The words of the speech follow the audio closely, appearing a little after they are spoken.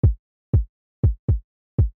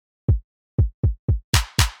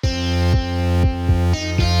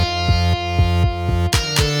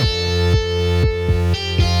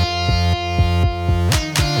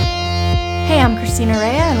Christina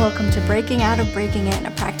Rea, and welcome to Breaking Out of Breaking In,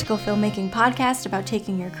 a practical filmmaking podcast about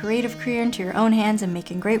taking your creative career into your own hands and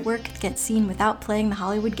making great work get seen without playing the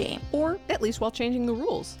Hollywood game. Or at least while changing the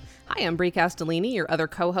rules. Hi, I'm Brie Castellini, your other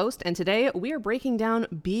co-host, and today we are breaking down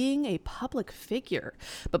being a public figure.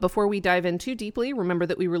 But before we dive in too deeply, remember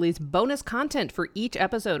that we release bonus content for each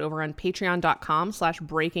episode over on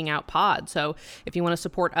patreon.com/breakingoutpod. So if you want to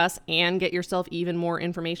support us and get yourself even more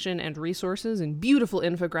information and resources and beautiful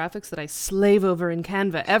infographics that I slave over in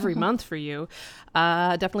Canva every month for you,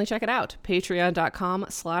 definitely check it out.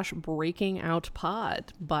 Patreon.com/breakingoutpod.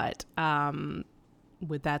 But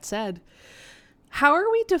with that said, how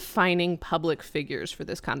are we defining public figures for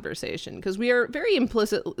this conversation? Because we are very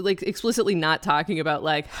explicitly not talking about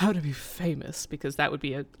how to be famous, because that would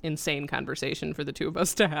be an insane conversation for the two of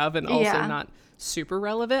us to have and also not super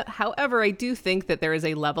relevant. However, I do think that there is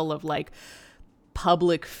a level of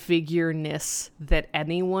public figure-ness that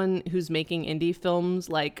anyone who's making indie films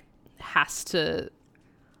has to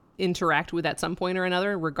interact with at some point or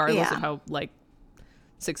another, regardless of how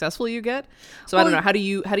successful you get. So I don't know, how do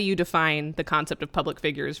you define the concept of public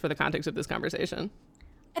figures for the context of this conversation?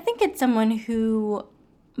 I think it's someone who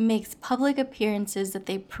makes public appearances that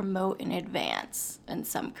they promote in advance in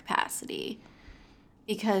some capacity.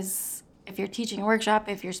 Because if you're teaching a workshop,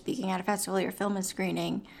 if you're speaking at a festival, your film is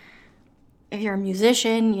screening, if you're a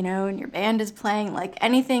musician, and your band is playing,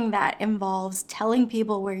 anything that involves telling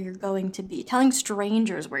people where you're going to be, telling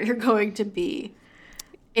strangers where you're going to be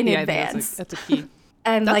in advance. I think that's a key.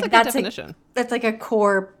 And that's a good definition. That's a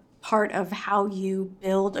core part of how you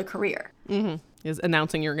build a career. Mm-hmm. Is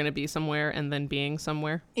announcing you're going to be somewhere and then being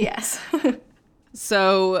somewhere. Yes.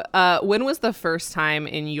 So when was the first time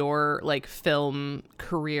in your film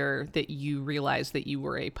career that you realized that you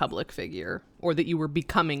were a public figure, or that you were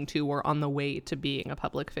becoming to or on the way to being a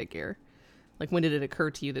public figure? When did it occur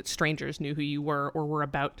to you that strangers knew who you were or were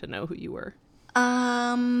about to know who you were?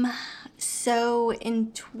 So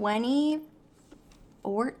in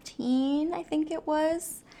 2014, I think it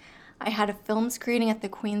was, I had a film screening at the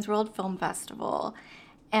Queens World Film Festival,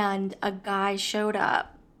 and a guy showed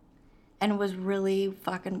up and was really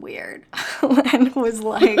fucking weird and was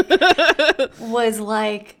like,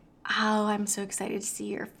 oh, I'm so excited to see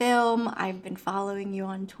your film. I've been following you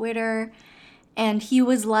on Twitter. And he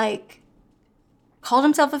was called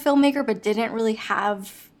himself a filmmaker, but didn't really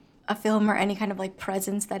have a film or any kind of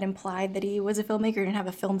presence that implied that he was a filmmaker. Didn't have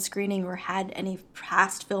a film screening or had any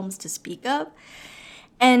past films to speak of.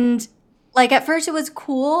 And at first it was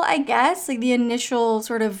cool, I guess, the initial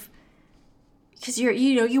sort of, because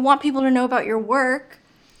you want people to know about your work,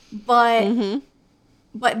 but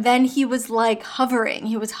but then he was hovering.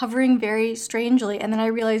 He was hovering very strangely, and then I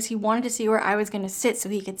realized he wanted to see where I was going to sit so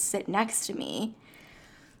he could sit next to me.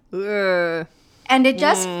 Ugh. And it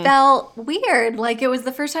just felt weird. It was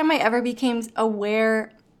the first time I ever became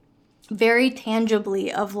aware very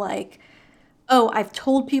tangibly of oh, I've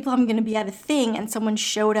told people I'm going to be at a thing and someone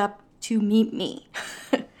showed up to meet me.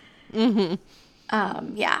 Yeah.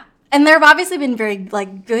 And there have obviously been very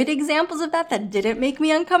good examples of that didn't make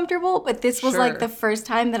me uncomfortable, but this was the first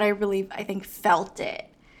time that I really, I think, felt it.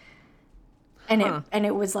 And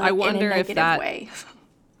it was in a negative way.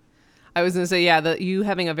 I was going to say, that you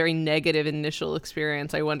having a very negative initial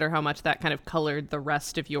experience, I wonder how much that kind of colored the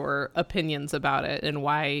rest of your opinions about it and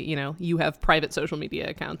why, you have private social media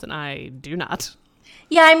accounts and I do not.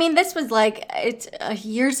 Yeah, I mean, this was it's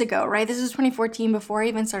years ago, right? This was 2014, before I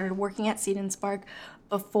even started working at Seed and Spark,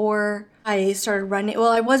 before I started running.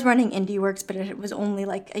 Well, I was running IndieWorks, but it was only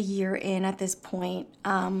a year in at this point.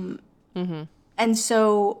 And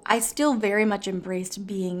so I still very much embraced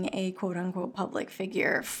being a quote-unquote public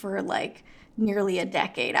figure for nearly a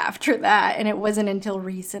decade after that. And it wasn't until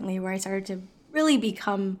recently where I started to really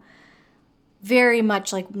become very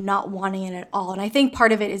much not wanting it at all. And I think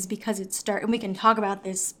part of it is because and we can talk about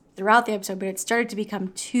this throughout the episode, but it started to become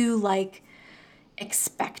too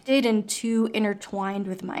expected and too intertwined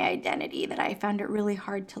with my identity that I found it really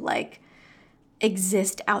hard to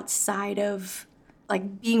exist outside of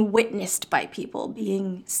being witnessed by people,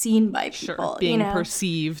 being seen by people, being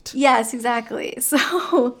perceived. Yes, exactly.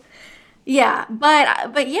 So yeah,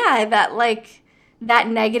 but yeah, that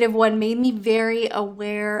negative one made me very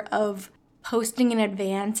aware of posting in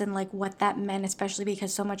advance and what that meant, especially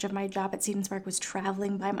because so much of my job at Seed and Spark was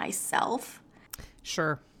traveling by myself.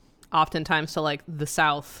 Sure. Oftentimes to the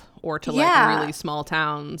South or to really small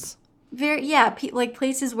towns.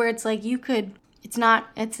 Places where it's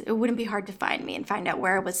it wouldn't be hard to find me and find out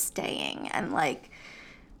where I was staying and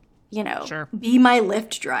be my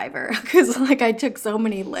Lyft driver, because I took so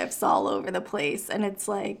many Lyfts all over the place. And it's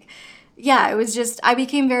it was just, I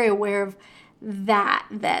became very aware of that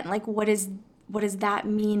then? Like, what does that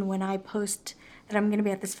mean when I post that I'm going to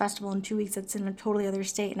be at this festival in 2 weeks that's in a totally other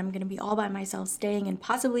state, and I'm going to be all by myself staying in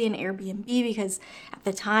possibly an Airbnb, because at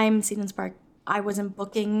the time, Seed and Spark, I wasn't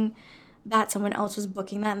booking that. Someone else was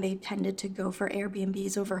booking that, and they tended to go for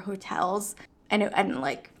Airbnbs over hotels. And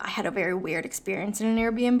like, I had a very weird experience in an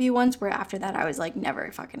Airbnb once where after that I was like, never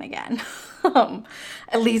fucking again.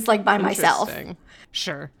 At least like by myself.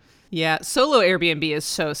 Sure. Yeah, solo Airbnb is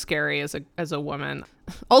so scary as a woman.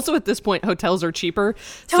 Also, at this point, hotels are cheaper.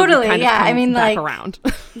 Totally, so yeah. I mean, back like around.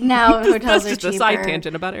 Now hotels are cheaper. That's just a side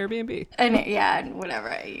tangent about Airbnb. And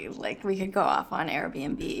whatever. Like, we could go off on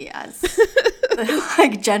Airbnb as the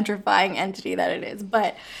like gentrifying entity that it is.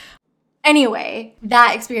 But anyway,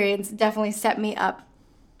 that experience definitely set me up,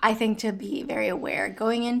 I think, to be very aware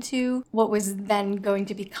going into what was then going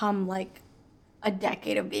to become like a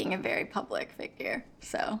decade of being a very public figure.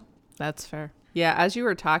 So that's fair. Yeah, as you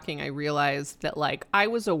were talking, I realized that like I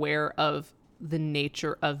was aware of the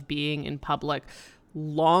nature of being in public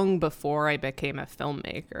long before I became a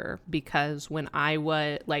filmmaker, because when I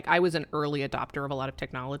was an early adopter of a lot of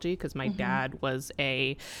technology, because my dad was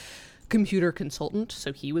a computer consultant,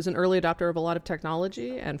 so he was an early adopter of a lot of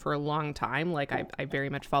technology, and for a long time like I very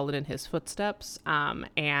much followed in his footsteps,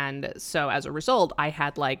 and so as a result I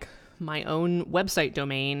had like my own website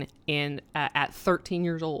domain at 13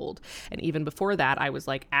 years old. And even before that, I was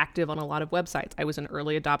like active on a lot of websites. I was an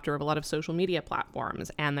early adopter of a lot of social media platforms,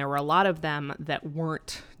 and there were a lot of them that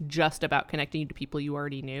weren't just about connecting you to people you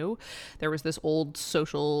already knew. There was this old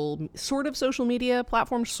social media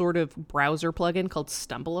platform, sort of browser plugin called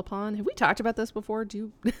StumbleUpon. Have we talked about this before?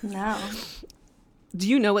 No. Do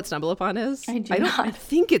you know what StumbleUpon is? I do not. I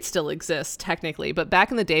think it still exists technically, but back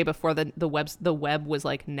in the day before the web was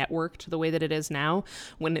like networked the way that it is now,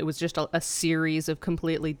 when it was just a series of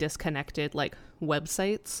completely disconnected like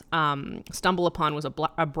websites, StumbleUpon was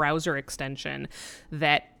a browser extension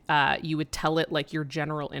that you would tell it like your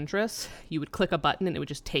general interests. You would click a button and it would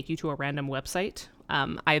just take you to a random website,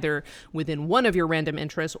 either within one of your random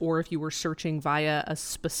interests, or if you were searching via a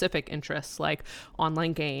specific interest like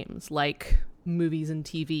online games, like movies and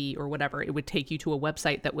TV or whatever, it would take you to a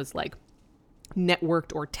website that was like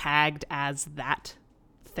networked or tagged as that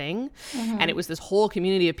thing. And it was this whole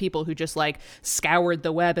community of people who just like scoured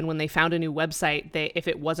the web, and when they found a new website, if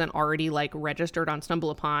it wasn't already like registered on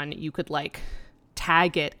StumbleUpon, you could like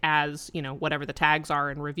tag it as, you know, whatever the tags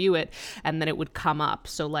are and review it, and then it would come up.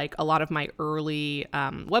 So like a lot of my early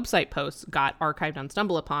website posts got archived on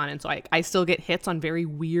StumbleUpon, and so I still get hits on very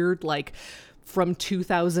weird like from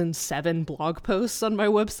 2007 blog posts on my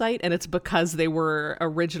website, and it's because they were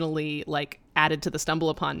originally like added to the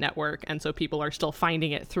StumbleUpon network, and so people are still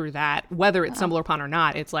finding it through that, whether it's StumbleUpon or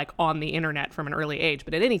not. It's like on the internet from an early age.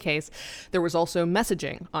 But in any case, there was also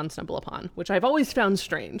messaging on StumbleUpon, which I've always found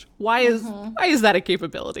strange. Why is that a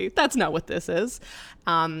capability? That's not what this is.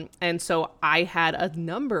 And so I had a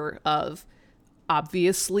number of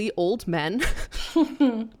obviously old men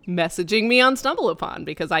messaging me on StumbleUpon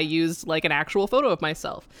because I used like an actual photo of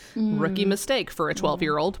myself. Rookie mistake for a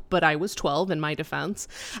 12-year-old, but I was 12 in my defense.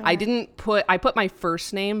 Sure. I put my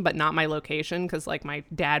first name, but not my location, because like my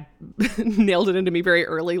dad nailed it into me very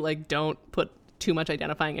early. Like, don't put too much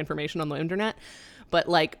identifying information on the internet. But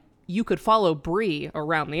like, you could follow Bree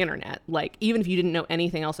around the internet. Like, even if you didn't know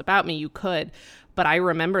anything else about me, you could. But I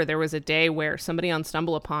remember there was a day where somebody on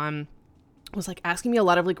StumbleUpon was like asking me a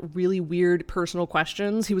lot of like really weird personal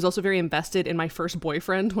questions. He was also very invested in my first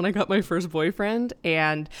boyfriend when I got my first boyfriend,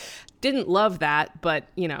 and didn't love that, but,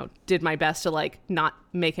 you know, did my best to like not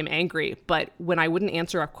make him angry. But when I wouldn't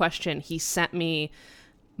answer a question, he sent me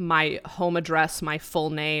my home address, my full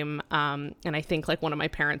name, and I think like one of my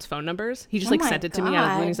parents' phone numbers. He just like sent it to me out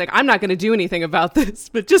of the blue. He's like, I'm not going to do anything about this,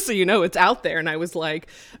 but just so you know, it's out there. And I was like,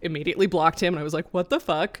 immediately blocked him. And I was like, what the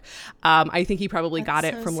fuck? I think he probably got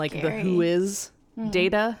it from like the Who Is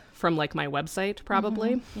data from like my website,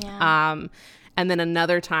 probably. Yeah. And then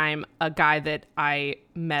another time, a guy that I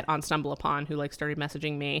met on StumbleUpon who like started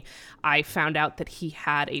messaging me, I found out that he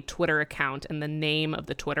had a Twitter account, and the name of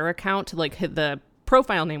the Twitter account, like the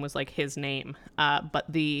profile name was like his name, but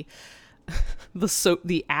the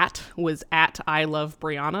at was at I love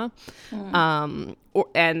Brianna,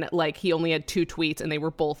 and like he only had 2 tweets, and they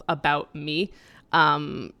were both about me.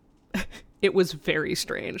 It was very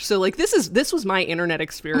strange. So like this was my internet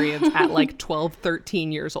experience at like 12,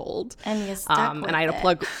 13 years old, and you stuck with and I had it. a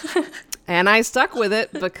plug, and I stuck with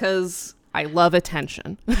it because I love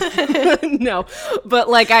attention. No, but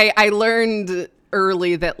like I learned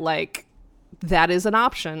early that like that is an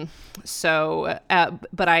option. So,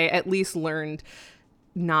 but I at least learned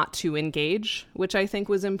not to engage, which I think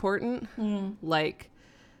was important. Like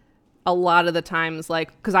a lot of the times,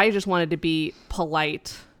 like, because I just wanted to be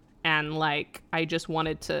polite and like I just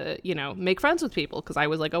wanted to, you know, make friends with people because I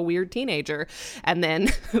was like a weird teenager. And then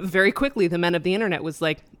very quickly the men of the internet was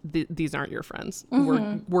like, these aren't your friends.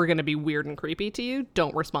 We're going to be weird and creepy to you.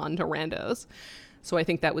 Don't respond to randos. So I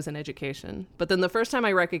think that was an education. But then the first time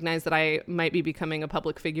I recognized that I might be becoming a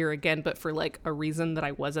public figure again, but for like a reason that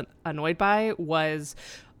I wasn't annoyed by, was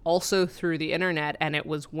also through the internet. And it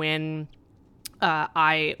was when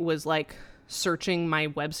I was like searching my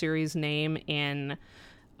web series name on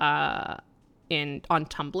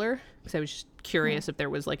Tumblr, because I was just curious if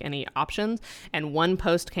there was like any options. And one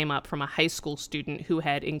post came up from a high school student who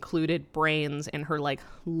had included Brains in her like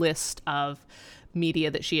list of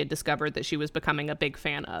media that she had discovered that she was becoming a big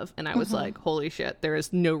fan of. And I was like, holy shit, there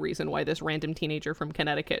is no reason why this random teenager from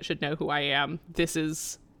Connecticut should know who I am. This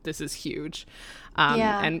is huge.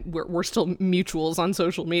 And we're still mutuals on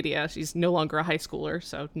social media. She's no longer a high schooler,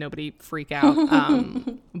 so nobody freak out.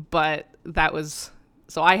 But that was,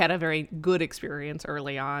 so I had a very good experience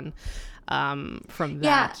early on from that.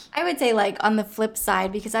 Yeah, I would say like on the flip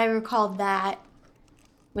side, because I recall that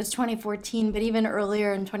was 2014, but even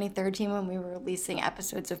earlier in 2013 when we were releasing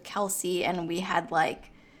episodes of Kelsey, and we had like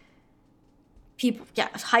people,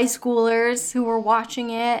 high schoolers who were watching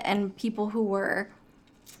it and people who were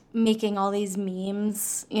making all these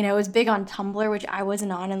memes. You know, it was big on Tumblr, which I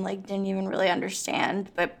wasn't on and like didn't even really understand,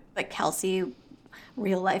 but Kelsey,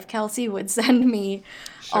 real life Kelsey, would send me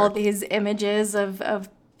all these images of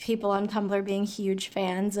people on Tumblr being huge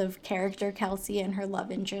fans of character Kelsey and her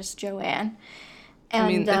love interest Joanne. And, I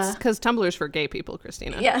mean, it's because Tumblr's for gay people,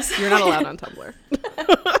 Christina. Yes. You're not allowed on Tumblr.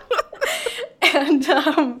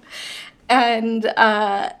 and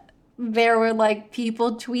there were like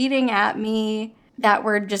people tweeting at me that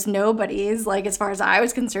were just nobodies. Like, as far as I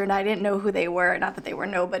was concerned, I didn't know who they were. Not that they were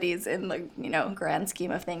nobodies in the, you know, grand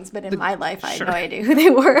scheme of things, but in my life, I had no idea who they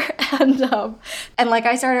were. And like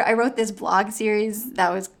I wrote this blog series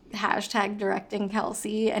that was hashtag directing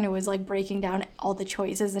Kelsey, and it was like breaking down all the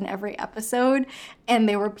choices in every episode. And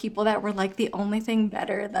there were people that were like, the only thing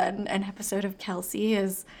better than an episode of Kelsey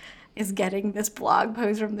is getting this blog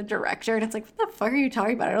post from the director. And it's like, what the fuck are you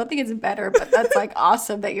talking about? I don't think it's better, but that's like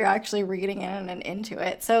awesome that you're actually reading it and into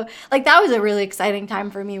it. So like that was a really exciting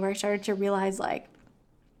time for me, where I started to realize like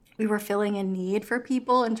we were filling a need for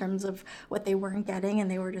people in terms of what they weren't getting,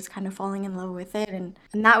 and they were just kind of falling in love with it. And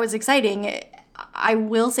that was exciting. I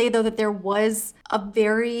will say though that there was a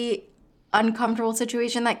very uncomfortable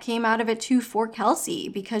situation that came out of it too for Kelsey,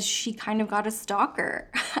 because she kind of got a stalker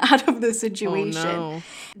out of the situation. Oh, no.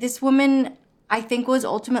 This woman, I think, was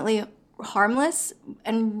ultimately harmless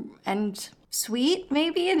and sweet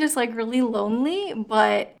maybe, and just like really lonely,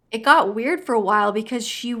 but it got weird for a while because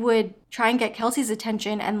she would try and get Kelsey's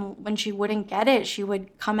attention, and when she wouldn't get it, she would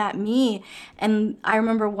come at me. And I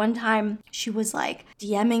remember one time she was like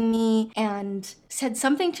DMing me and said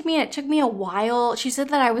something to me, and it took me a while. She said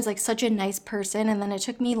that I was like such a nice person, and then it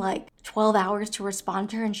took me like 12 hours to respond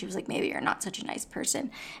to her, and she was like, maybe you're not such a nice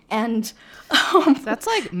person. And that's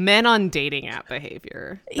like men on dating app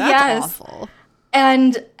behavior. That's awful.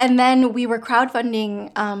 And then we were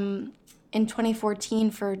crowdfunding in 2014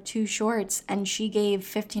 for 2 shorts, and she gave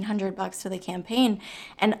 $1,500 to the campaign,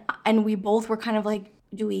 and we both were kind of like,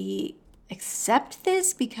 do we accept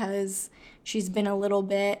this because she's been a little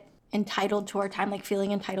bit entitled to our time, like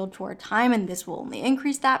feeling entitled to our time, and this will only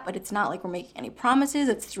increase that, but it's not like we're making any promises.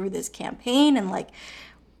 It's through this campaign, and like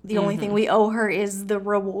the only thing we owe her is the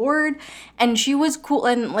reward. And she was cool,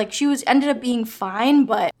 and like she ended up being fine,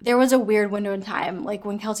 but there was a weird window in time. Like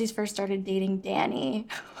when Kelsey's first started dating Danny,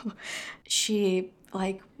 she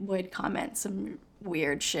like would comment some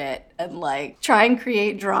weird shit and like try and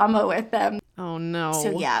create drama with them. Oh no.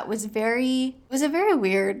 So yeah, it was a very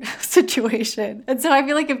weird situation. And so I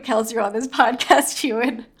feel like if Kelsey were on this podcast,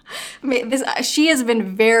 she has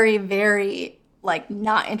been very, very like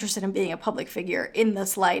not interested in being a public figure in the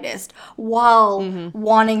slightest, while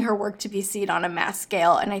wanting her work to be seen on a mass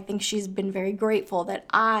scale. And I think she's been very grateful that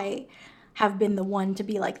I have been the one to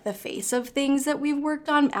be like the face of things that we've worked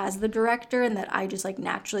on as the director, and that I just like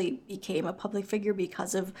naturally became a public figure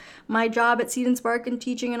because of my job at Seed and Spark and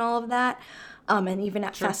teaching and all of that. And even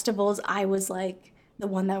at festivals, I was like the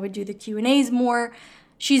one that would do the Q&As more.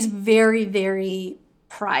 She's very, very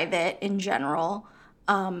private in general.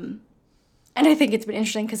 And I think it's been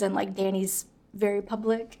interesting because then like Danny's very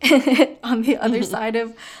public on the other side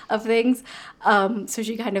of things. So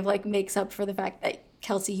she kind of like makes up for the fact that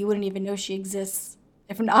Kelsey, you wouldn't even know she exists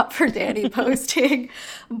if not for Danny posting.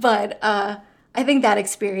 But I think that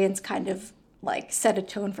experience kind of like set a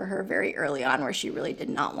tone for her very early on where she really did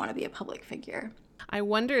not want to be a public figure. I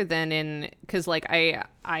wonder then because like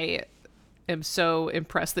I am so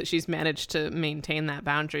impressed that she's managed to maintain that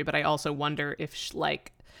boundary, but I also wonder if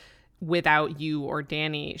like without you or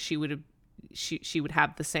Danny, she would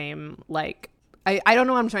have the same like I don't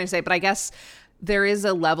know what I'm trying to say, but I guess there is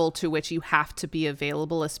a level to which you have to be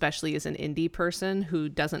available, especially as an indie person who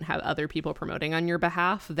doesn't have other people promoting on your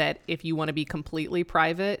behalf, that if you want to be completely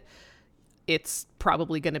private, it's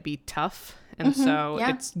probably going to be tough. And so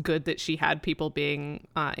it's good that she had people being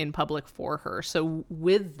in public for her. So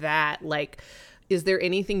with that, like, is there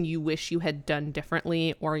anything you wish you had done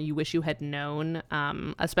differently or you wish you had known,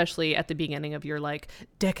 especially at the beginning of your like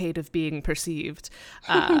decade of being perceived,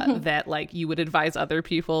 that like you would advise other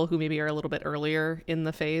people who maybe are a little bit earlier in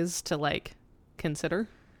the phase to like consider?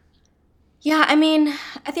 Yeah, I mean,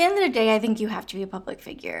 at the end of the day, I think you have to be a public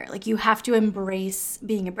figure. Like, you have to embrace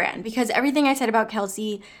being a brand because everything I said about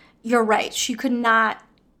Kelsey, you're right. She could not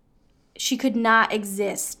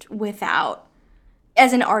exist without,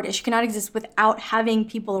 as an artist, she cannot exist without having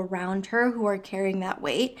people around her who are carrying that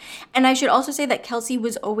weight. And I should also say that Kelsey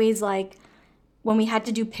was always like, when we had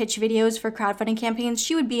to do pitch videos for crowdfunding campaigns,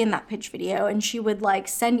 she would be in that pitch video and she would like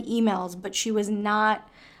send emails, but she was not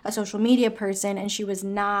a social media person and she was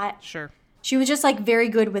not. Sure. She was just like very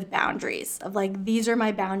good with boundaries of like, these are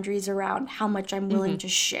my boundaries around how much I'm willing to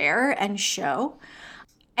share and show.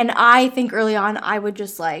 And I think early on, I would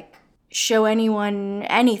just like show anyone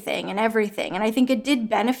anything and everything. And I think it did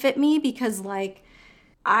benefit me because like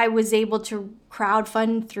I was able to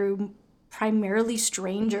crowdfund through primarily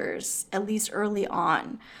strangers, at least early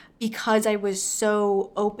on, because I was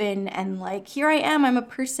so open and like, here I am, I'm a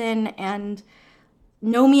person and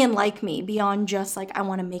know me and like me beyond just like I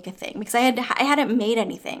want to make a thing, because I hadn't made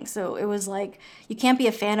anything. So it was like, you can't be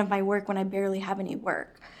a fan of my work when I barely have any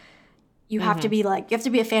work. You have to be like, you have to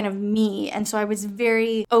be a fan of me. And so I was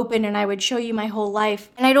very open and I would show you my whole life.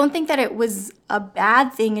 And I don't think that it was a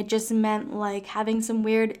bad thing. It just meant like having some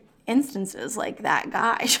weird instances like that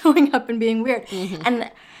guy showing up and being weird.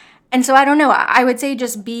 And so I don't know, I would say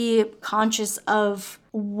just be conscious of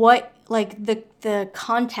what, like the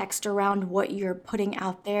context around what you're putting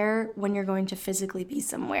out there when you're going to physically be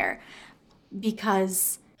somewhere.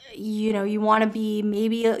 Because, you know, you want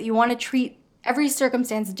to treat every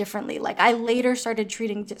circumstance differently. Like I later started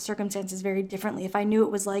treating circumstances very differently. If I knew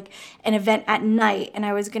it was like an event at night and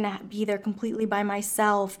I was going to be there completely by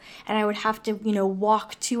myself and I would have to, you know,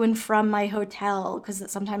 walk to and from my hotel, because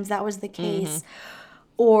sometimes that was the case.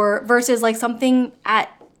 Or versus like something at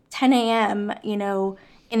 10 a.m., you know,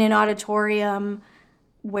 in an auditorium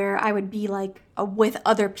where I would be like with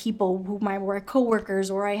other people who were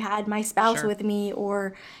coworkers, or I had my spouse with me,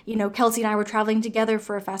 or, you know, Kelsey and I were traveling together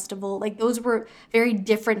for a festival. Like those were very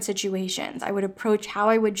different situations. I would approach how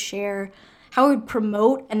I would share, how I would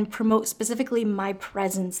promote specifically my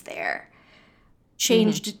presence there.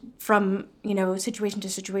 Changed from, you know, situation to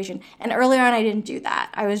situation. And earlier on, I didn't do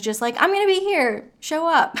that. I was just like, I'm going to be here, show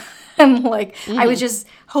up. And like, I was just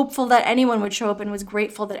hopeful that anyone would show up and was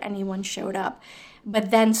grateful that anyone showed up.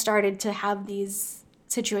 But then started to have these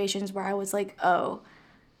situations where I was like, oh,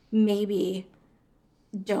 maybe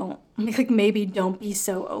don't be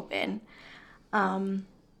so open.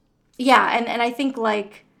 Yeah, and I think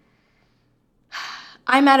like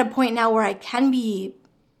I'm at a point now where I can be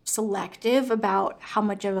selective about how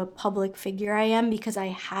much of a public figure I am, because I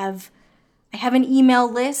have an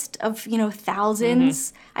email list of, you know,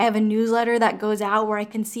 thousands. I have a newsletter that goes out where I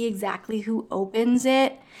can see exactly who opens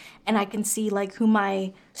it, and I can see like who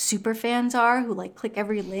my super fans are, who like click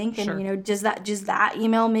every link. And you know, does that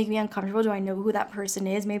email make me uncomfortable? Do I know who that person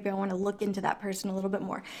is? Maybe I want to look into that person a little bit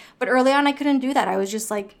more. But early on I couldn't do that. I was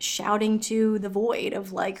just like shouting to the void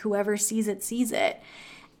of like, whoever sees it sees it.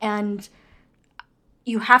 And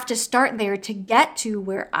you have to start there to get to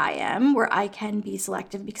where I am, where I can be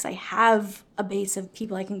selective, because I have a base of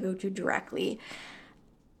people I can go to directly.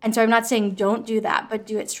 And so I'm not saying don't do that, but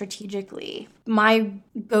do it strategically. My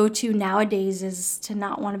go-to nowadays is to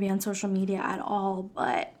not want to be on social media at all,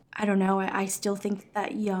 but I don't know. I still think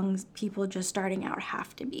that young people just starting out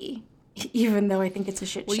have to be, even though I think it's a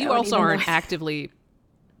shit show. Well, you also aren't actively...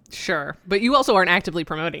 Sure, but you also aren't actively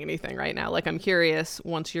promoting anything right now. Like, I'm curious,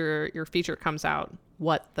 once your feature comes out,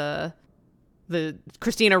 what the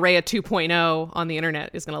Christina Rhea 2.0 on the internet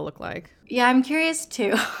is going to look like. Yeah, I'm curious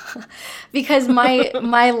too, because my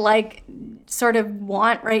like sort of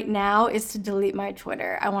want right now is to delete my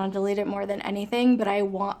Twitter. I want to delete it more than anything, but I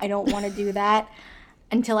don't want to do that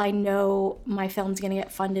until I know my film's going to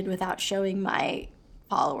get funded without showing my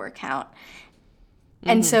follower count.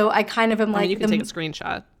 And so I kind of am like, you can take a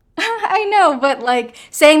screenshot. I know, but like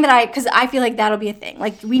saying that because I feel like that'll be a thing.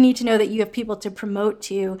 Like we need to know that you have people to promote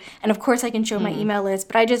to, and of course I can show my email list.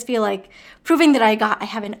 But I just feel like proving that I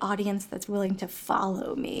have an audience that's willing to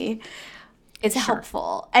follow me is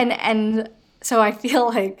helpful. And so I feel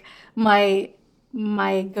like my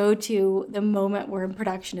go-to the moment we're in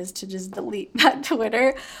production is to just delete that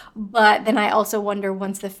Twitter. But then I also wonder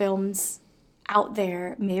once the film's out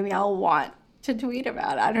there, maybe I'll want to tweet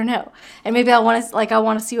about it. I don't know. And maybe I want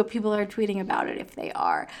to see what people are tweeting about it if they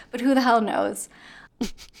are. But who the hell knows?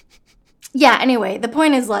 Yeah, anyway, the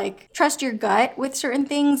point is like trust your gut with certain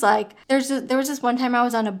things. Like there was this one time I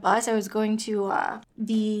was on a bus. I was going to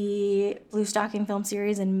the Blue Stocking film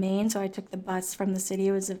series in Maine, so I took the bus from the city.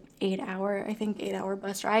 It was an 8-hour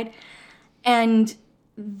bus ride. And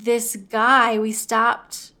this guy, we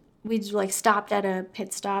stopped at a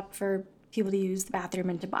pit stop for people to use the bathroom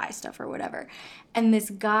and to buy stuff or whatever. And this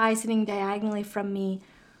guy sitting diagonally from me,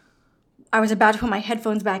 I was about to put my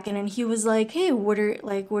headphones back in, and he was like, "Hey, what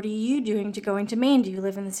are you doing to going to Maine? Do you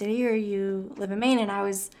live in the city or you live in Maine?" And I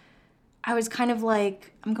was kind of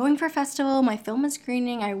like, "I'm going for a festival. My film is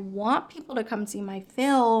screening. I want people to come see my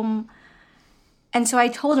film." And so I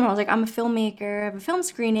told him, I was like, "I'm a filmmaker. I have a film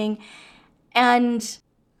screening." And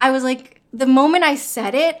I was like, the moment I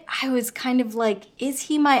said it, I was kind of like, is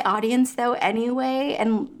he my audience though anyway?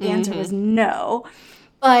 And the answer was no.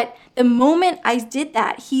 But the moment I did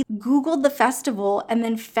that, he Googled the festival and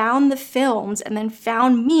then found the films and then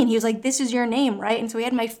found me. And he was like, "This is your name, right?" And so he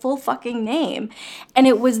had my full fucking name. And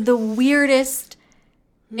it was the weirdest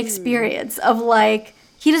experience of like,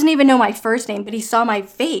 he doesn't even know my first name, but he saw my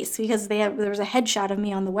face because there was a headshot of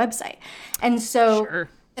me on the website. And so... Sure.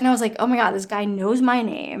 And I was like, oh my God, this guy knows my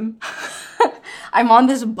name. I'm on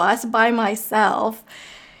this bus by myself.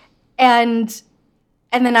 And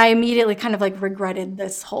then I immediately kind of like regretted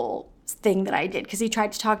this whole thing that I did because he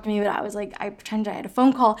tried to talk to me, but I was like, I pretended I had a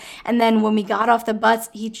phone call. And then when we got off the bus,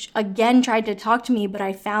 he again tried to talk to me, but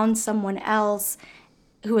I found someone else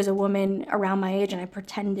who was a woman around my age, and I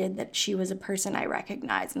pretended that she was a person I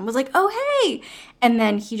recognized and was like, "Oh, hey." And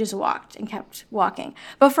then he just walked and kept walking.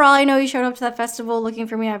 But for all I know, he showed up to that festival looking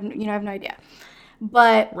for me. I have no idea.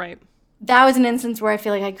 But Right. That was an instance where I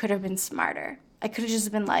feel like I could have been smarter. I could have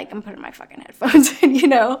just been like, I'm putting my fucking headphones in,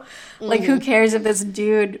 Like, who cares if this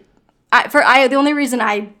dude... the only reason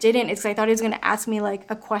I didn't is because I thought he was going to ask me, like,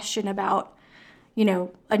 a question about,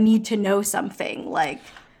 a need to know something, like...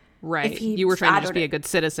 Right. You were trying to just be a good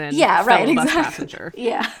citizen. Yeah, right. Fellow bus Exactly. passenger.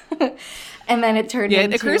 Yeah. And then it turned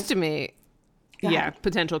into... It occurs to me... Yeah,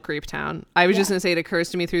 potential creep town. I was just going to say it occurs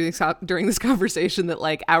to me during this conversation that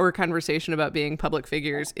like our conversation about being public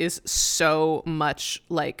figures is so much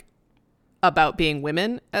like about being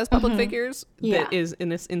women as public figures that is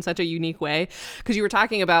in such a unique way. Because you were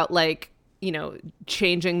talking about like,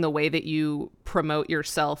 changing the way that you promote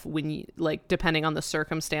yourself when you like depending on the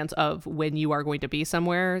circumstance of when you are going to be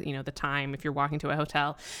somewhere, the time if you're walking to a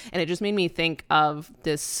hotel. And it just made me think of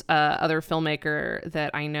this other filmmaker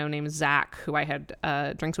that I know named Zach, who I had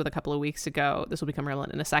drinks with a couple of weeks ago. This will become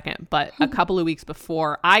relevant in a second, but a couple of weeks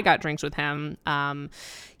before I got drinks with him,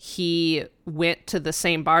 he went to the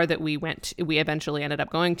same bar that we eventually ended up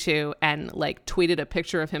going to, and like tweeted a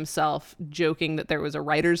picture of himself joking that there was a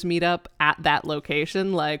writers meetup at that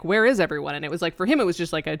location. Like, where is everyone? And it was like, for him, it was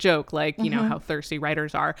just like a joke, like, how thirsty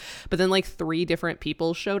writers are. But then like 3 different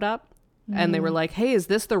people showed up. And they were like, "Hey, is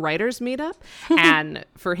this the writers meetup?" And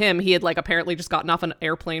for him, he had like apparently just gotten off an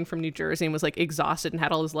airplane from New Jersey and was like exhausted and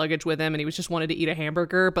had all his luggage with him, and he was just wanted to eat a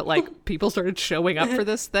hamburger. But like people started showing up for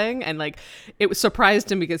this thing, and like it was surprised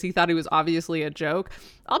him because he thought it was obviously a joke.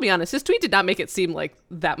 I'll be honest, his tweet did not make it seem like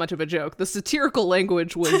that much of a joke. The satirical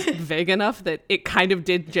language was vague enough that it kind of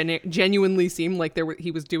did genuinely seem like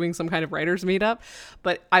he was doing some kind of writers meetup.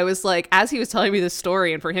 But I was like, as he was telling me this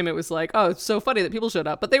story, and for him it was like, oh, it's so funny that people showed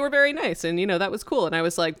up, but they were very nice, and that was cool. And I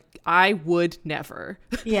was like, I would never.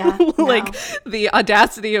 Yeah. Like the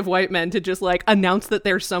audacity of white men to just like announce that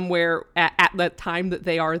they're somewhere at the time that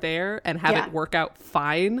they are there and have it work out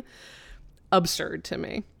fine. Absurd to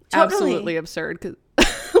me. Totally. Absolutely absurd. 'Cause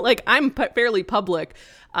like I'm fairly public,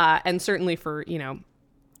 and certainly for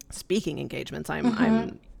speaking engagements,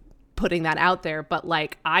 I'm putting that out there. But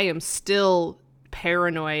like I am still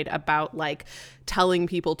paranoid about like telling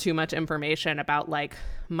people too much information about like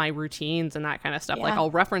my routines and that kind of stuff. Like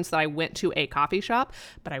I'll reference that I went to a coffee shop,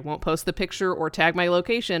 but I won't post the picture or tag my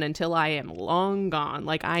location until I am long gone.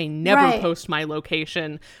 Like I never post my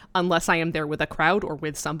location unless I am there with a crowd or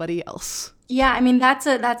with somebody else. Yeah, I mean that's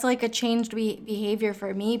like a changed behavior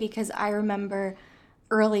for me, because I remember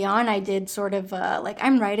early on I did sort of like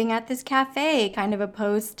I'm writing at this cafe kind of a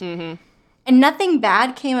post. And nothing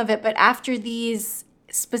bad came of it, but after these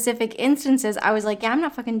specific instances, I was like, yeah, I'm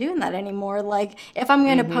not fucking doing that anymore. Like, if I'm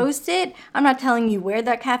going to post it, I'm not telling you where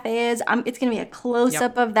that cafe is. It's going to be a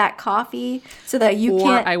close-up of that coffee so that you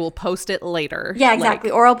can't... Or I will post it later. Yeah,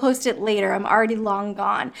 exactly. Or I'll post it later. I'm already long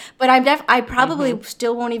gone. But I probably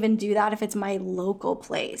still won't even do that if it's my local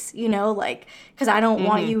place, you know, like, because I don't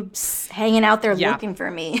want you hanging out there looking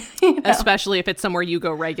for me. You know? Especially if it's somewhere you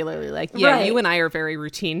go regularly. Like, you and I are very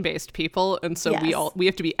routine-based people, and so we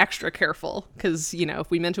have to be extra careful because, you know, if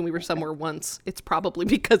we mention we were somewhere once, it's probably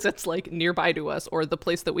because it's like nearby to us or the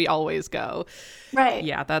place that we always go. Right.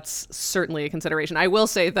 Yeah, that's certainly a consideration. I will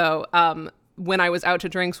say, though, when I was out to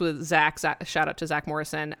drinks with Zach, shout out to Zach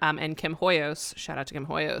Morrison, and Kim Hoyos, shout out to Kim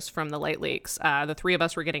Hoyos from the Light Leaks, the three of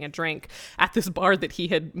us were getting a drink at this bar that he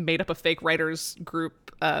had made up a fake writers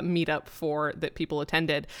group meetup for that people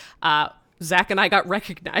attended. Zach and I got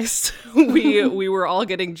recognized. we were all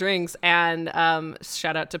getting drinks, and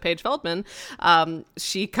shout out to Paige Feldman.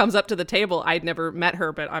 She comes up to the table. I'd never met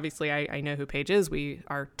her, but obviously I know who Paige is. We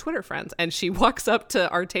are Twitter friends. And she walks up to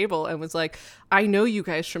our table and was like, I know you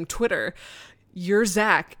guys from Twitter. You're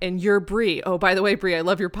Zach and you're Brie. Oh, by the way, Brie, I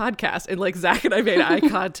love your podcast. And like Zach and I made eye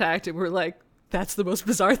contact and we're like, that's the most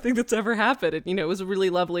bizarre thing that's ever happened. And, you know, it was a really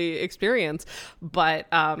lovely experience. But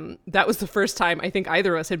that was the first time I think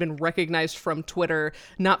either of us had been recognized from Twitter,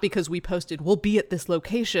 not because we posted, we'll be at this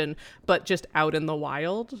location, but just out in the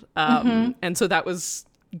wild. And so that was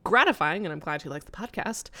gratifying, and I'm glad you liked the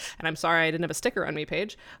podcast. And I'm sorry I didn't have a sticker on me,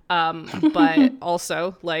 Paige. But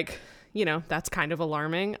also, like, you know, that's kind of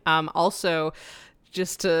alarming. Also,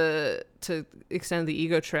 just to extend the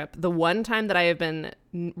ego trip, the one time that I have been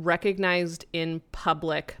recognized in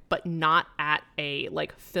public, but not at a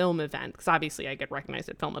like film event, because obviously I get recognized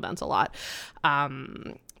at film events a lot,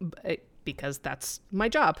 because that's my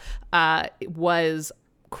job, was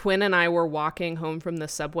Quinn and I were walking home from the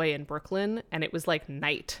subway in Brooklyn, and it was like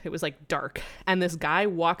night. It was like dark. And this guy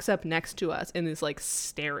walks up next to us and is like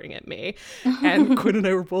staring at me. And Quinn and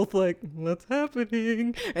I were both like, what's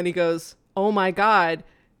happening? And he goes, oh my God,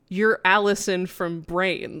 you're Allison from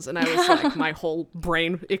Brains. And I was like, my whole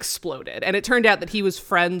brain exploded. And it turned out that he was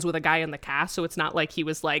friends with a guy in the cast. So it's not like he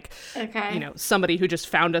was like, you know, somebody who just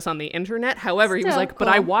found us on the internet. However, he was like, but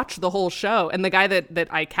I watched the whole show. And the guy that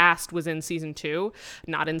I cast was in season 2,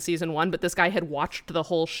 not in season 1. But this guy had watched the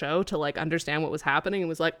whole show to like understand what was happening and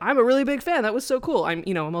was like, I'm a really big fan. That was so cool.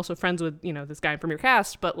 I'm also friends with, you know, this guy from your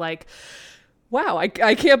cast. But like, wow, I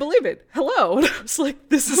can't believe it. Hello. And I was like,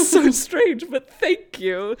 this is so strange, but thank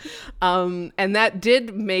you. And that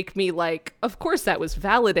did make me like, of course that was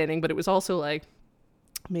validating, but it was also like,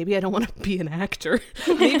 maybe I don't want to be an actor.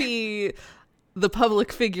 Maybe the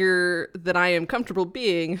public figure that I am comfortable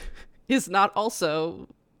being is not also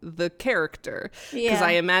the character, because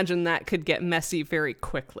I imagine that could get messy very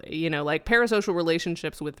quickly. You know, like parasocial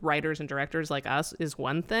relationships with writers and directors like us is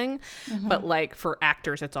one thing, but like for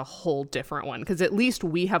actors it's a whole different one, because at least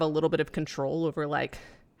we have a little bit of control over like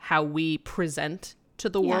how we present to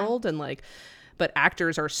the world, and like, but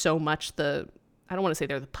actors are so much I don't want to say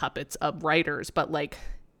they're the puppets of writers, but like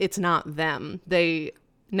it's not them. They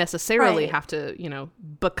necessarily have to, you know,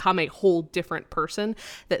 become a whole different person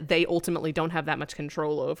that they ultimately don't have that much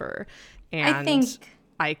control over. And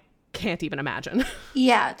I can't even imagine.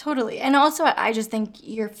 Yeah, totally. And also I just think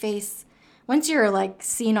your face, once you're like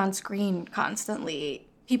seen on screen constantly,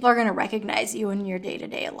 people are going to recognize you in your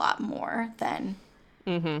day-to-day a lot more than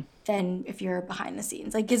if you're behind the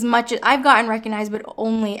scenes. Like, as much as I've gotten recognized, but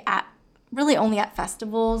only at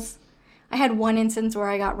festivals. I had one instance where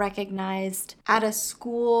I got recognized at a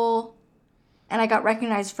school, and I got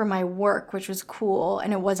recognized for my work, which was cool,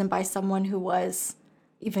 and it wasn't by someone who was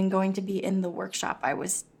even going to be in the workshop I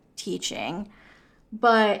was teaching.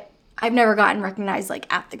 But I've never gotten recognized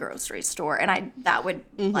like at the grocery store, and that would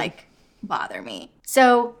like bother me.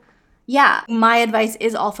 So yeah, my advice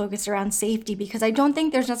is all focused around safety, because I don't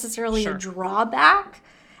think there's necessarily a drawback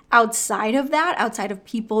outside of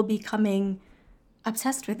people becoming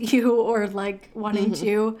obsessed with you or like wanting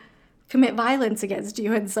to commit violence against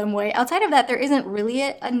you in some way. Outside of that, there isn't really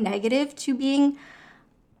a negative to being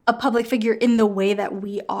a public figure in the way that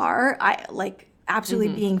we are. I like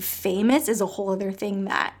absolutely being famous is a whole other thing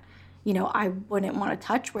that, you know, I wouldn't want to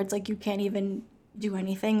touch, where it's like you can't even do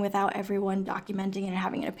anything without everyone documenting it and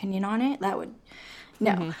having an opinion on it. That would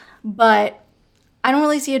no. But I don't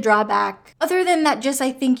really see a drawback other than that. Just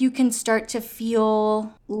I think you can start to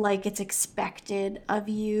feel like it's expected of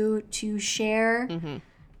you to share.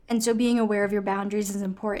 And so being aware of your boundaries is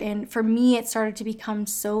important. For me, it started to become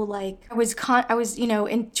so like I was, you know,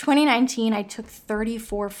 in 2019, I took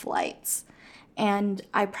 34 flights. And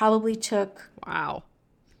I probably took, Wow.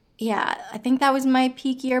 yeah, I think that was my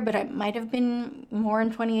peak year, but it might have been more in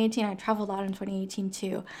 2018. I traveled a lot in 2018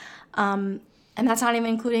 too. And that's not even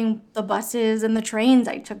including the buses and the trains.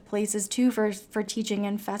 I took places too for teaching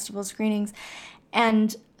and festival screenings.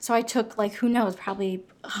 And so I took, like, who knows, probably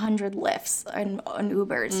 100 lifts and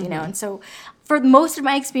Ubers, you know. And so for most of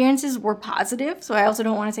my experiences were positive. So I also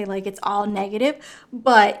don't want to say like it's all negative,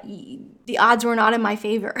 but the odds were not in my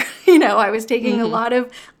favor. You know, I was taking a lot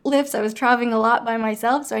of lifts. I was traveling a lot by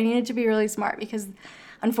myself. So I needed to be really smart because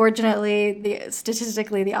unfortunately,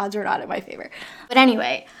 statistically, the odds were not in my favor. But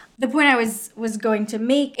anyway, the point I was going to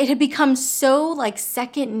make, it had become so like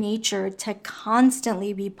second nature to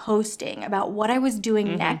constantly be posting about what I was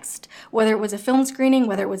doing next, whether it was a film screening,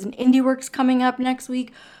 whether it was an IndieWorks coming up next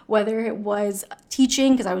week, whether it was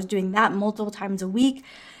teaching, because I was doing that multiple times a week.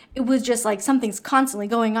 It was just like something's constantly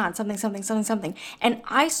going on, something. And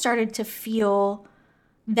I started to feel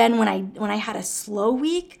then when I had a slow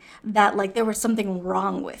week that like there was something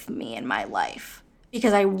wrong with me in my life.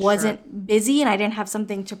 Because I wasn't busy and I didn't have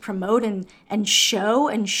something to promote and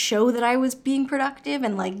show that I was being productive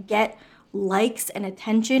and like get likes and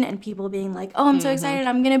attention and people being like, oh, I'm so excited,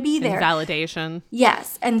 I'm going to be there. And validation.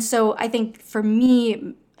 Yes. And so I think for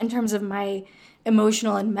me, in terms of my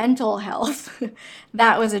emotional and mental health,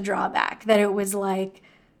 that was a drawback, that it was like,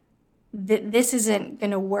 this isn't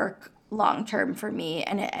going to work long term for me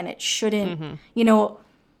and it shouldn't, you know.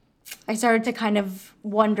 I started to kind of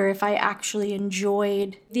wonder if I actually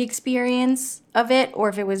enjoyed the experience of it or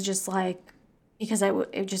if it was just like, because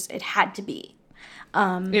it had to be.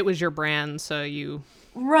 It was your brand, so you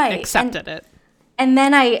right. accepted it. And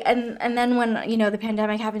then and then when, you know, the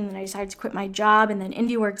pandemic happened and I decided to quit my job, and then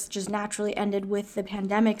IndieWorks just naturally ended with the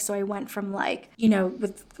pandemic. So I went from like, you know,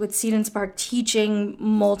 with Seed and Spark teaching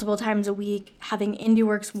multiple times a week, having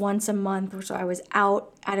IndieWorks once a month, so I was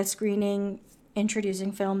out at a screening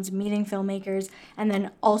introducing films, meeting filmmakers, and then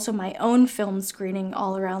also my own film screening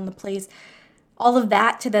all around the place. All of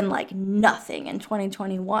that to then like nothing in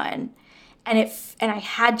 2021. And I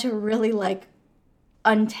had to really like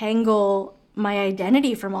untangle my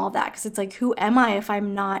identity from all that, because it's like, who am I if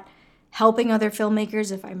I'm not helping other filmmakers,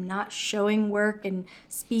 if I'm not showing work and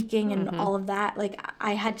speaking and all of that? Like,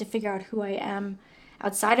 I had to figure out who I am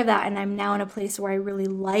outside of that, and I'm now in a place where I really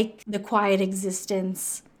like the quiet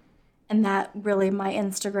existence. And that really my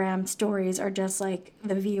Instagram stories are just like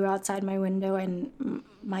the view outside my window and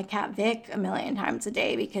my cat Vic a million times a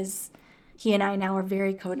day, because he and I now are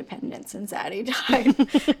very codependent since Addie died.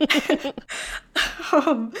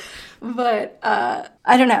 But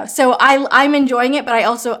I don't know. So I'm enjoying it, but I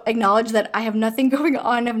also acknowledge that I have nothing going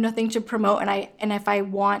on, I have nothing to promote. And if I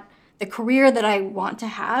want the career that I want to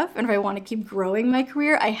have, and if I want to keep growing my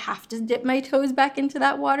career, I have to dip my toes back into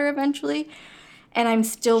that water eventually. And I'm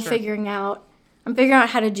still figuring out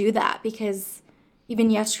how to do that, because even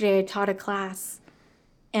yesterday I taught a class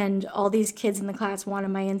and all these kids in the class wanted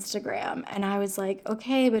my Instagram. And I was like,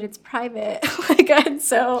 okay, but it's private.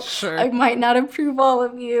 I might not approve all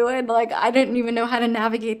of you. And like, I didn't even know how to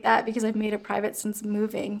navigate that because I've made it private since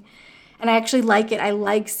moving. And I actually like it. I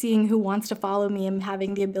like seeing who wants to follow me and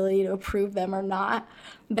having the ability to approve them or not.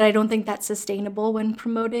 But I don't think that's sustainable when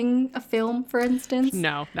promoting a film, for instance.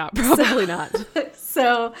 No, probably not.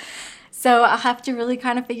 So I'll have to really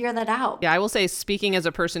kind of figure that out. Yeah, I will say, speaking as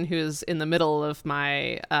a person who's in the middle of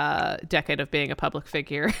my decade of being a public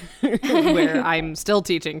figure, where I'm still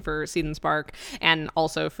teaching for Seed and Spark and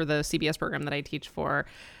also for the CBS program that I teach for,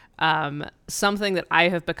 something that I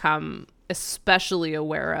have become especially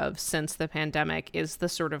aware of since the pandemic is the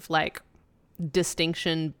sort of like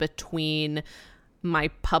distinction between my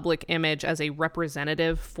public image as a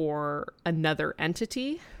representative for another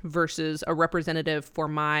entity versus a representative for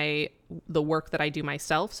the work that I do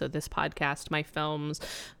myself. So this podcast, my films,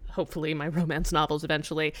 hopefully my romance novels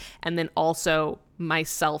eventually, and then also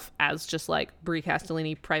myself as just like Brie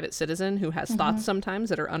Castellini, private citizen who has thoughts sometimes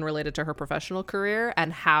that are unrelated to her professional career,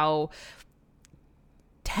 and how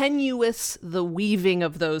tenuous the weaving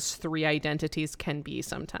of those three identities can be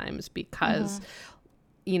sometimes, because,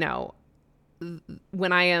 you know,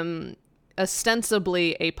 when I am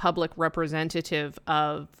ostensibly a public representative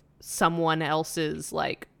of someone else's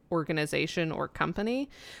like organization or company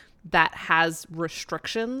that has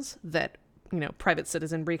restrictions that, you know, private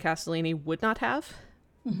citizen Brie Castellini would not have,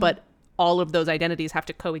 but all of those identities have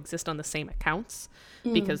to coexist on the same accounts,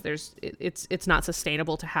 because it's not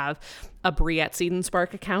sustainable to have a Brie at Seed and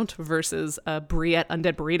Spark account versus a Brie at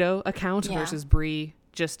Undead Burrito account versus Brie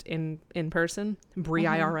just in person, Brie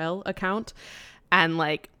IRL account. And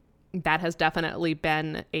like, that has definitely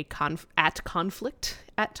been a conflict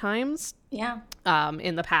at times Yeah.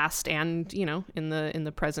 In the past and, you know, in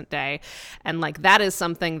the present day. And like, that is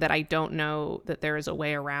something that I don't know that there is a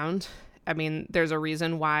way around. I mean, there's a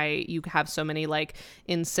reason why you have so many like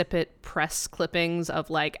insipid press clippings of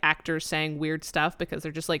like actors saying weird stuff, because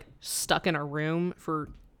they're just like stuck in a room for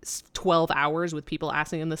 12 hours with people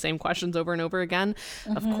asking them the same questions over and over again.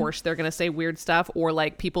 Of course they're going to say weird stuff, or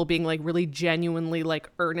like people being like really genuinely like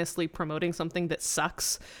earnestly promoting something that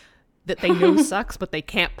sucks, that they know sucks, but they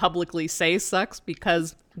can't publicly say sucks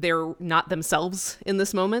because they're not themselves in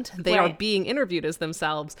this moment. They are being interviewed as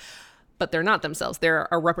themselves, but they're not themselves. They're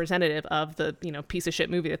a representative of the, you know, piece of shit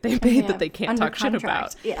movie that they made that they can't talk shit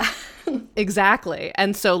about. Yeah. Exactly.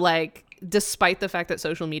 And so like, despite the fact that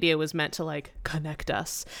social media was meant to like connect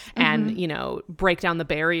us and, you know, break down the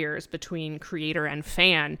barriers between creator and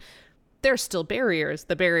fan, there's still barriers.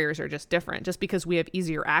 The barriers are just different. Just because we have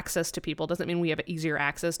easier access to people doesn't mean we have easier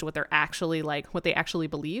access to what they're actually like, what they actually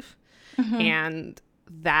believe. And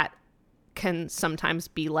that can sometimes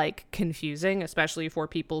be like confusing, especially for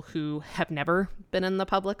people who have never been in the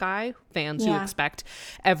public eye, fans who expect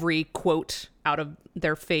every quote out of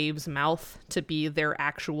their fave's mouth to be their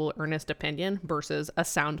actual earnest opinion versus a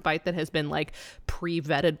soundbite that has been like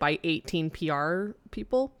pre-vetted by 18 PR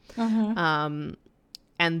people.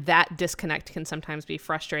 And that disconnect can sometimes be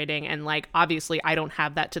frustrating. And like, obviously I don't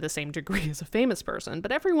have that to the same degree as a famous person,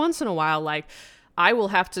 but every once in a while, like, I will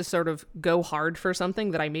have to sort of go hard for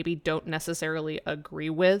something that I maybe don't necessarily agree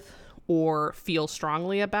with or feel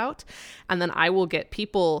strongly about. And then I will get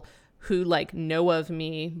people who like know of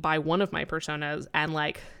me by one of my personas and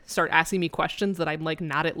like start asking me questions that I'm like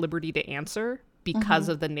not at liberty to answer because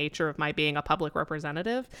of the nature of my being a public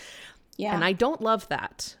representative. Yeah. And I don't love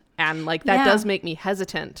that. And like, that does make me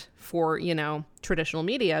hesitant for, you know, traditional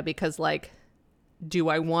media, because like, do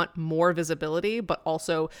I want more visibility, but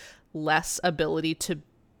also less ability to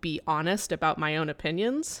be honest about my own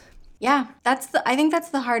opinions? Yeah, I think that's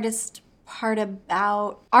the hardest part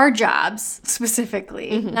about our jobs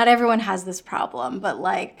specifically. Not everyone has this problem, but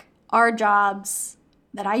like our jobs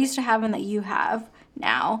that I used to have and that you have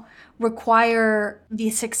now require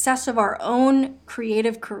the success of our own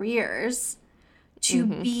creative careers to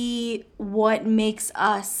be what makes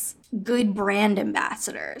us good brand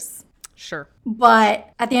ambassadors. Sure.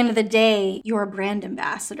 But at the end of the day, you're a brand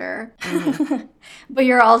ambassador, but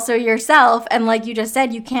you're also yourself. And like you just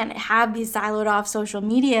said, you can't have these siloed off social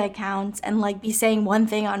media accounts and like be saying one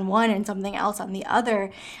thing on one and something else on the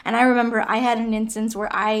other. And I remember I had an instance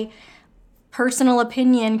where personal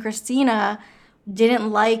opinion, Christina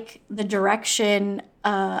didn't like the direction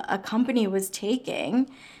a company was taking,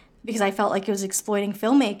 because I felt like it was exploiting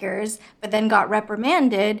filmmakers, but then got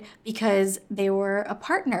reprimanded because they were a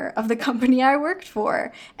partner of the company I worked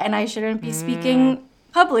for, and I shouldn't be speaking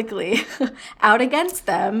publicly out against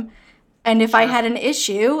them. And if I had an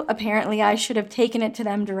issue, apparently I should have taken it to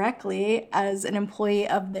them directly as an employee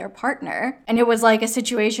of their partner. And it was like a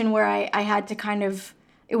situation where I had to kind of,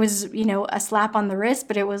 it was, you know, a slap on the wrist,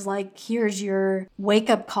 but it was like, here's your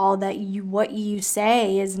wake-up call that what you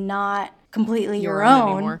say is not completely your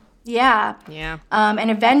own anymore. Yeah.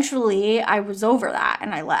 And eventually I was over that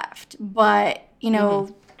and I left. But, you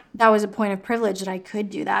know, that was a point of privilege that I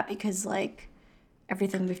could do that, because like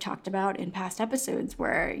everything we've talked about in past episodes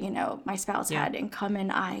where, you know, my spouse had income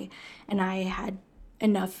and I had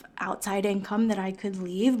enough outside income that I could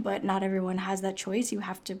leave, but not everyone has that choice. You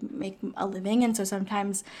have to make a living. And so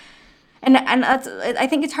sometimes, and that's, I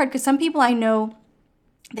think it's hard because some people I know,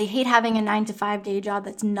 they hate having a 9-to-5 day job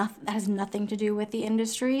that has nothing to do with the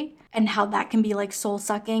industry, and how that can be like soul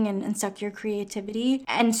sucking and suck your creativity.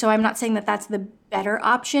 And so I'm not saying that that's the better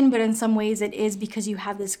option, but in some ways it is, because you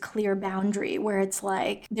have this clear boundary where it's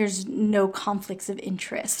like there's no conflicts of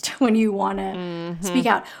interest when you want to speak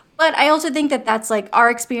out. But I also think that that's like our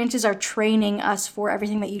experiences are training us for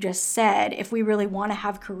everything that you just said. If we really want to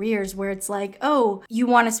have careers where it's like, oh, you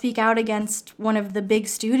want to speak out against one of the big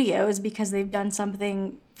studios because they've done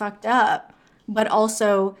something fucked up, but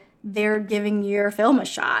also they're giving your film a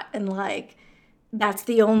shot, and like that's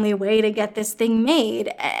the only way to get this thing made.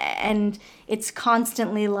 And it's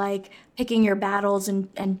constantly like picking your battles and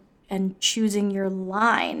choosing your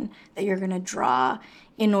line that you're going to draw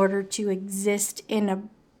in order to exist in a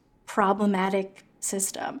problematic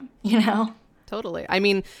system, you know? Totally. I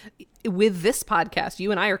mean, with this podcast,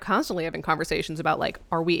 you and I are constantly having conversations about like,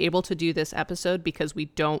 are we able to do this episode because we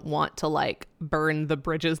don't want to like burn the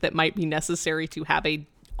bridges that might be necessary to have a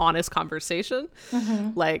honest conversation?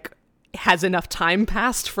 Like, has enough time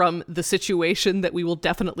passed from the situation that we will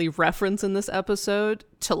definitely reference in this episode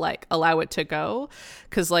to like allow it to go?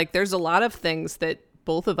 Because like there's a lot of things that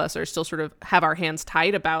both of us are still sort of have our hands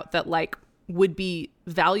tied about that, like, would be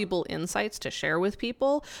valuable insights to share with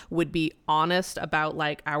people, would be honest about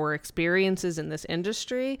like our experiences in this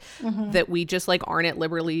industry, that we just like aren't at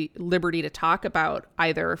liberty to talk about,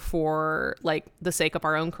 either for like the sake of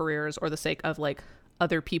our own careers or the sake of like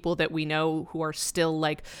other people that we know who are still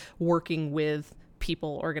like working with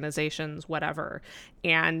people, organizations, whatever.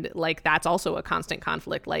 And like that's also a constant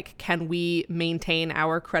conflict. Like, can we maintain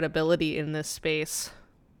our credibility in this space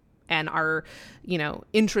and our, you know,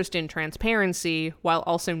 interest in transparency while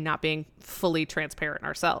also not being fully transparent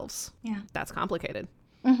ourselves? Yeah. That's complicated.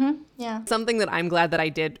 Yeah. Something that I'm glad that I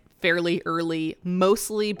did fairly early,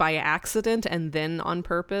 mostly by accident and then on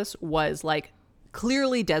purpose, was like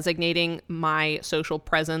clearly designating my social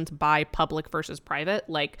presence by public versus private.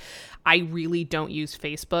 Like, I really don't use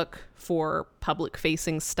Facebook for public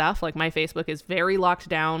facing stuff. Like, my Facebook is very locked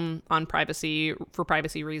down on privacy for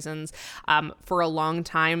privacy reasons. For a long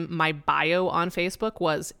time, my bio on Facebook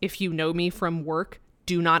was, if you know me from work,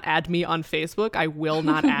 do not add me on Facebook. I will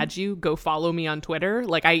not add you. Go follow me on Twitter.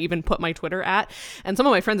 Like, I even put my Twitter at, and some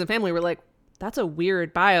of my friends and family were like, that's a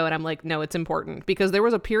weird bio. And I'm like, no, it's important, because there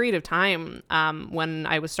was a period of time when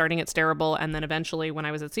I was starting at Starable, and then eventually when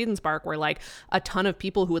I was at Seed and Spark, where like a ton of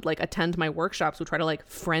people who would like attend my workshops would try to like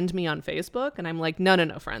friend me on Facebook. And I'm like, no,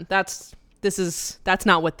 friend, that's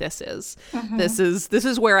not what this is. This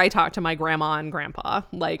is where I talk to my grandma and grandpa.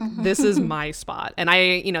 Like, this is my spot. And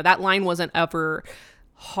that line wasn't ever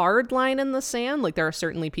hard line in the sand. Like, there are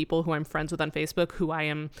certainly people who I'm friends with on Facebook who I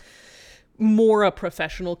am more a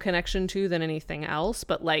professional connection to than anything else,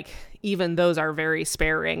 but like even those are very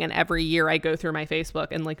sparing. And every year I go through my Facebook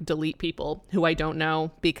and like delete people who I don't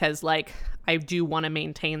know, because like I do want to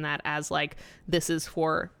maintain that as like, this is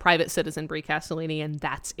for private citizen Brie Castellini and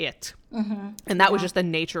that's it. And that was just the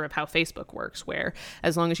nature of how Facebook works, where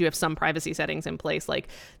as long as you have some privacy settings in place, like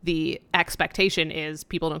the expectation is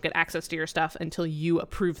people don't get access to your stuff until you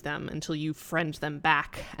approve them, until you friend them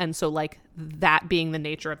back. And so like that being the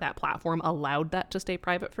nature of that platform allowed that to stay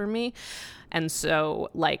private for me. And so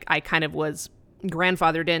like I kind of was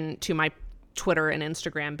grandfathered into my Twitter and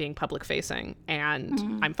Instagram being public facing, and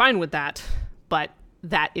I'm fine with that, but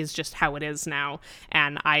that is just how it is now.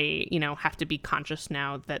 And I, have to be conscious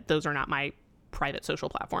now that those are not my private social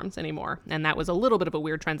platforms anymore. And that was a little bit of a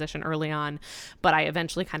weird transition early on, but I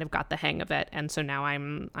eventually kind of got the hang of it. And so now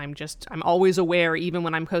I'm always aware, even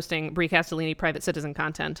when I'm posting Brie Castellini private citizen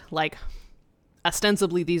content, like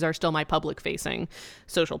ostensibly these are still my public facing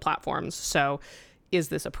social platforms. So is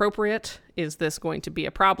this appropriate? Is this going to be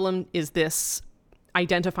a problem? Is this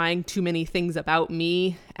identifying too many things about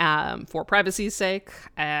me for privacy's sake?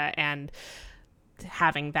 And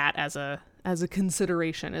having that as a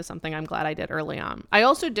consideration is something I'm glad I did early on. I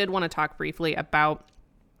also did want to talk briefly about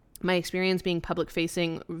my experience being public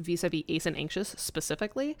facing vis-a-vis Ace and Anxious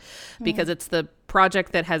specifically, because it's the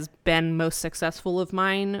project that has been most successful of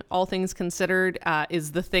mine, all things considered,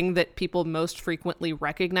 is the thing that people most frequently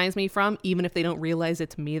recognize me from, even if they don't realize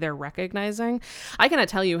it's me they're recognizing. I cannot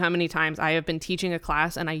tell you how many times I have been teaching a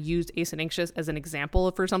class and I used Ace and Anxious as an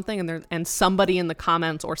example for something, and somebody in the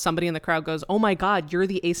comments or somebody in the crowd goes, "Oh my God, you're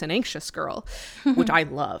the Ace and Anxious girl," which I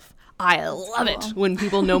love. I love it when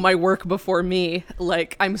people know my work before me.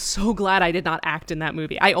 Like, I'm so glad I did not act in that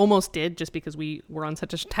movie. I almost did, just because we were on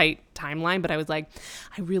such a tight timeline, but I was like,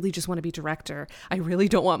 I really just want to be director. I really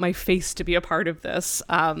don't want my face to be a part of this.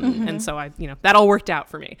 And so that all worked out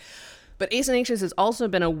for me. But Ace and Anxious has also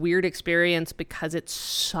been a weird experience because it's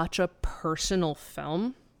such a personal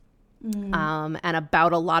film. And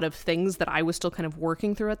about a lot of things that I was still kind of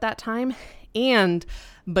working through at that time. And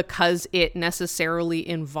because it necessarily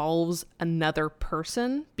involves another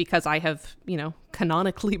person, because I have,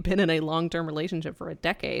 canonically been in a long-term relationship for a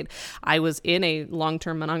decade. I was in a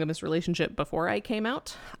long-term monogamous relationship before I came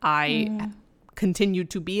out. I continued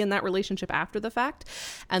to be in that relationship after the fact.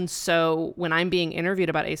 And so when I'm being interviewed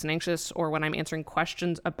about Ace and Anxious, or when I'm answering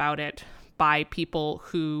questions about it by people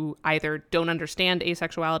who either don't understand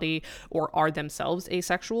asexuality or are themselves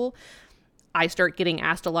asexual, I start getting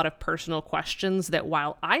asked a lot of personal questions that,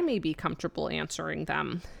 while I may be comfortable answering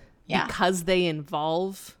them, because they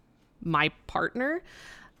involve my partner,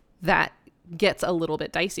 that gets a little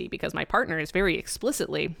bit dicey, because my partner is very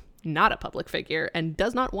explicitly not a public figure and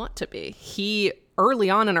does not want to be. He, early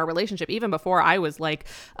on in our relationship, even before I was like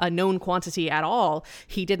a known quantity at all,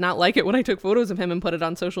 he did not like it when I took photos of him and put it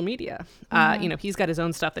on social media. He's got his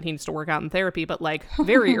own stuff that he needs to work out in therapy, but like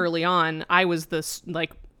very early on, I was this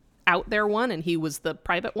like out there one and he was the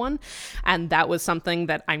private one. And that was something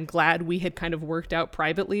that I'm glad we had kind of worked out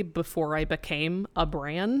privately before I became a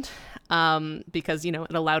brand, because, you know,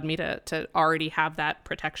 it allowed me to already have that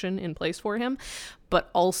protection in place for him. But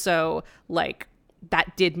also, like,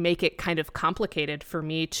 that did make it kind of complicated for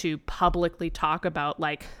me to publicly talk about,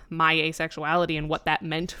 like, my asexuality and what that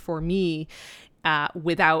meant for me,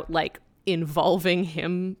 without, like, involving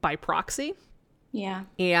him by proxy. Yeah.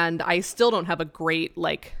 And I still don't have a great,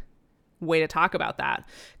 like, way to talk about that,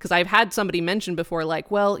 because I've had somebody mention before,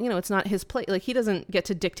 like, well, you know, it's not his place, like, he doesn't get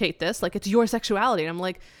to dictate this, like, it's your sexuality. And I'm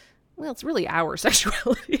like, well, it's really our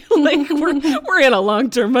sexuality. Like, we're in a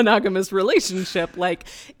long-term monogamous relationship. Like,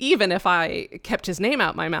 even if I kept his name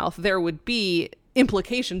out my mouth, there would be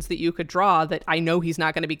implications that you could draw that I know he's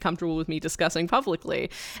not going to be comfortable with me discussing publicly.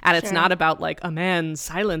 And it's not about, like, a man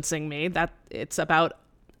silencing me. That it's about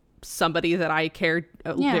somebody that I care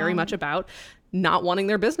very much about not wanting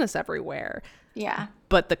their business everywhere. Yeah.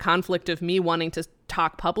 But the conflict of me wanting to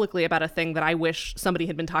talk publicly about a thing that I wish somebody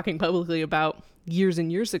had been talking publicly about years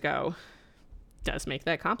and years ago does make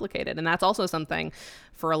that complicated. And that's also something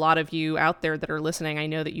for a lot of you out there that are listening. I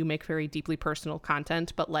know that you make very deeply personal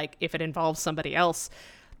content, but, like, if it involves somebody else,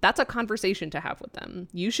 that's a conversation to have with them.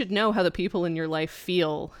 You should know how the people in your life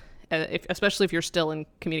feel, especially if you're still in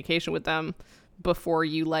communication with them, before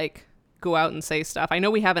you, like, go out and say stuff. I know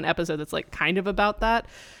we have an episode that's, like, kind of about that,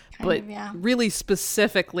 really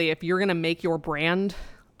specifically, if you're going to make your brand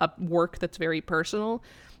a work that's very personal,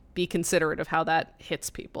 be considerate of how that hits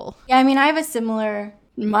people. Yeah, I mean, I have a similar,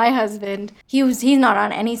 my husband, he's not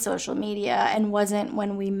on any social media and wasn't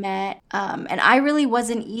when we met. And I really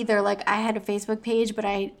wasn't either. Like, I had a Facebook page, but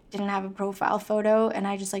I didn't have a profile photo, and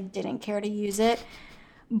I just, like, didn't care to use it.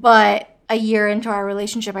 But a year into our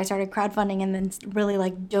relationship, I started crowdfunding and then really,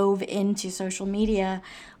 like, dove into social media.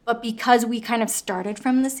 But because we kind of started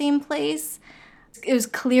from the same place, it was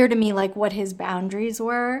clear to me, like, what his boundaries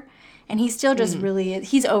were. And he still just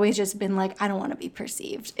he's always just been like, I don't want to be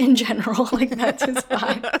perceived in general. Like, that's his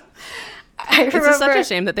vibe. It's such a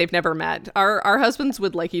shame that they've never met. Our husbands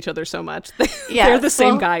would like each other so much. They're the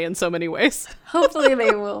same guy in so many ways. Hopefully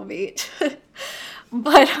they will meet.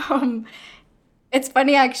 But it's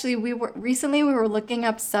funny, actually, we were looking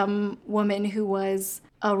up some woman who was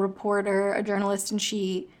a reporter, a journalist, and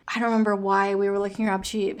I don't remember why we were looking her up.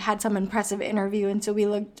 She had some impressive interview, and so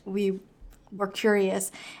we were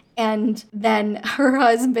curious. And then her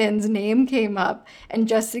husband's name came up, and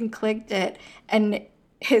Justin clicked it, and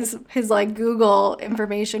his like Google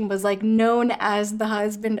information was like, known as the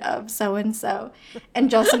husband of so and so.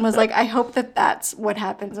 And Justin was like, I hope that's what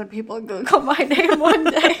happens when people Google my name one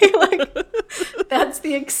day. Like, that's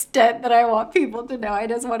the extent that I want people to know. I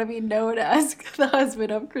just want to be known as the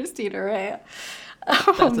husband of Christina Rea.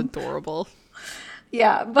 That's adorable.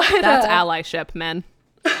 Yeah, but that's allyship, men.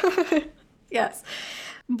 Yes.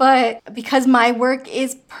 But because my work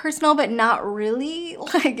is personal, but not really,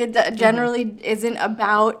 like, it generally isn't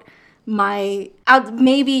about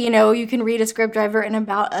maybe, you know, you can read a script I've written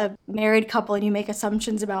about a married couple and you make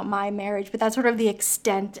assumptions about my marriage, but that's sort of the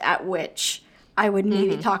extent at which I would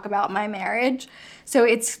maybe talk about my marriage. So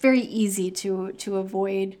it's very easy to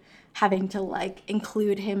avoid having to, like,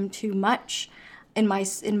 include him too much in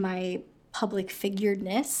my public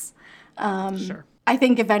figuredness. Sure. I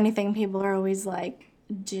think if anything, people are always like,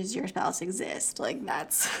 does your spouse exist? Like,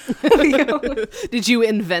 that's... Did you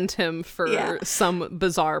invent him for some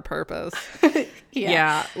bizarre purpose?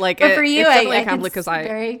 Yeah. Like, but for you, I think it's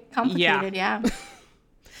very complicated, yeah.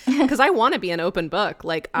 Because I want to be an open book.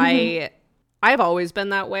 Like, I've always been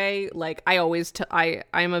that way. Like,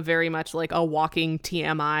 I'm a very much, like, a walking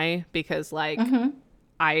TMI, because, like,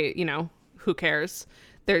 you know, who cares?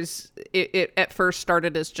 It at first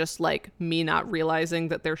started as just, like, me not realizing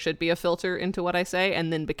that there should be a filter into what I say,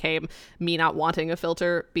 and then became me not wanting a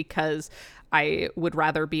filter because I would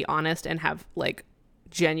rather be honest and have, like,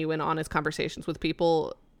 genuine, honest conversations with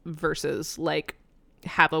people versus, like,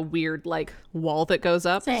 have a weird, like, wall that goes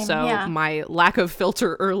up. My lack of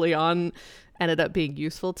filter early on ended up being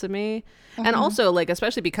useful to me. And also, like,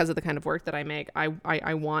 especially because of the kind of work that I make,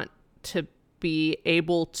 I want to be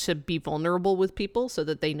able to be vulnerable with people so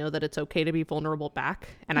that they know that it's okay to be vulnerable back.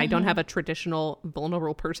 And I don't have a traditional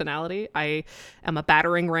vulnerable personality. I am a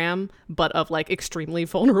battering ram, but of, like, extremely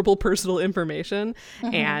vulnerable personal information.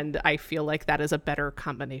 And I feel like that is a better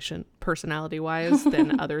combination personality wise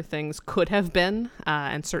than other things could have been,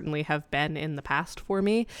 and certainly have been in the past for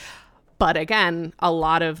me. But again, a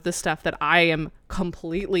lot of the stuff that I am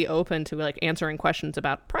completely open to, like, answering questions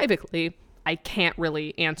about privately, I can't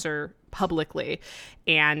really answer publicly.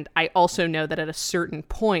 And I also know that at a certain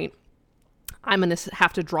point, I'm going to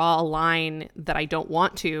have to draw a line that I don't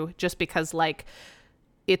want to, just because like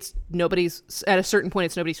it's nobody's, at a certain point,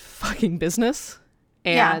 it's nobody's fucking business.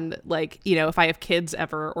 And like, you know, if I have kids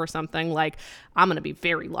ever or something, like I'm going to be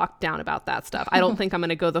very locked down about that stuff. I don't think I'm going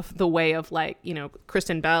to go the way of like, you know,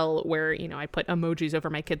 Kristen Bell, where, you know, I put emojis over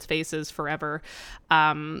my kids' faces forever.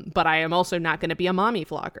 But I am also not going to be a mommy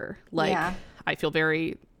vlogger. Like I feel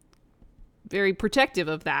very, very protective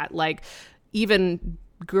of that. Like even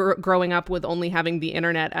growing up with only having the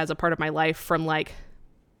internet as a part of my life from like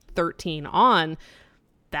 13 on,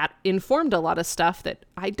 that informed a lot of stuff that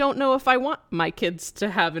I don't know if I want my kids to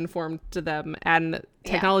have informed to them. And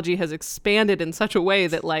technology has expanded in such a way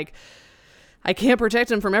that like I can't protect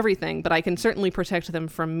them from everything, but I can certainly protect them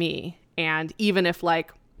from me. And even if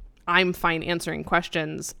like I'm fine answering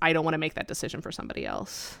questions, I don't want to make that decision for somebody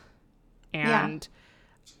else. And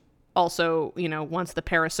also, you know, once the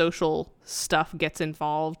parasocial stuff gets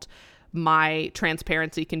involved, my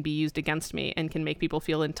transparency can be used against me and can make people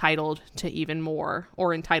feel entitled to even more,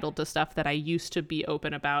 or entitled to stuff that I used to be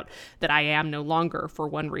open about that I am no longer for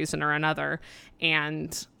one reason or another.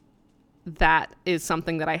 And that is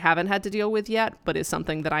something that I haven't had to deal with yet, but is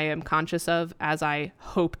something that I am conscious of as I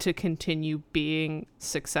hope to continue being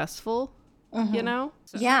successful, you know?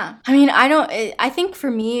 So. Yeah. I mean, I think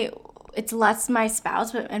for me, it's less my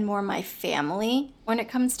spouse and more my family when it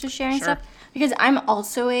comes to sharing stuff, because I'm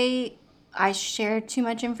also I share too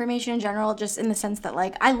much information in general, just in the sense that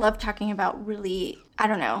like I love talking about really, I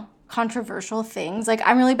don't know, controversial things. Like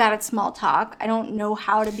I'm really bad at small talk. I don't know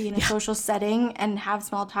how to be in a social setting and have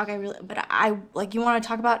small talk. But I like, you want to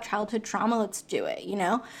talk about childhood trauma, let's do it, you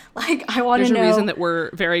know? Like I want to know. There's a reason that we're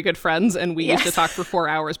very good friends and we used to talk for 4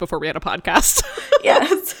 hours before we had a podcast.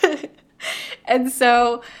 Yes. And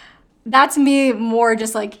so that's me more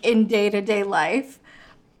just like in day-to-day life.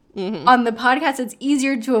 On the podcast, it's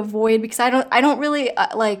easier to avoid because I don't really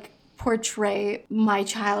like portray my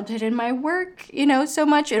childhood in my work, you know, so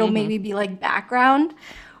much. It'll maybe be like background.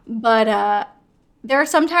 But there are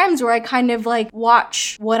some times where I kind of like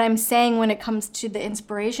watch what I'm saying when it comes to the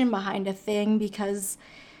inspiration behind a thing, because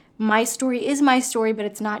my story is my story, but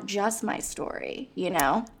it's not just my story, you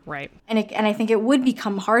know? Right. And I think it would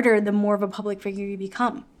become harder the more of a public figure you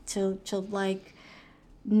become to like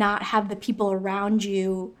not have the people around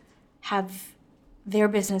you have their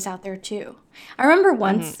business out there too. I remember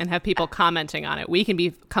once... And have people commenting on it. We can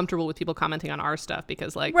be comfortable with people commenting on our stuff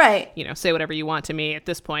because like, you know, say whatever you want to me. At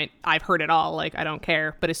this point, I've heard it all. Like, I don't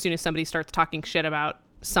care. But as soon as somebody starts talking shit about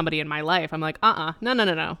somebody in my life, I'm like,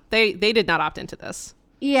 no. They did not opt into this.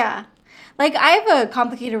 Yeah. Like, I have a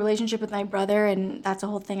complicated relationship with my brother, and that's a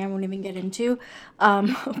whole thing I won't even get into.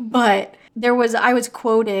 But I was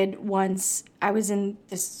quoted once, I was in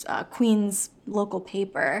this Queens local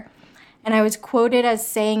paper, and I was quoted as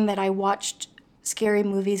saying that I watched scary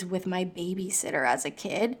movies with my babysitter as a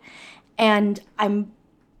kid. And I'm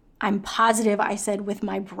positive I said with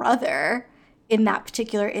my brother in that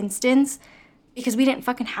particular instance, because we didn't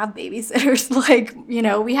fucking have babysitters. Like, you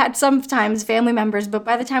know, we had sometimes family members, but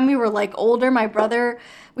by the time we were like older, my brother,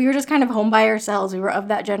 we were just kind of home by ourselves. We were of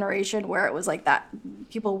that generation where it was like that.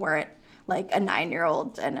 People weren't like a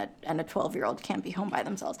 9-year-old and a 12-year-old can't be home by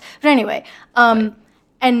themselves. But anyway,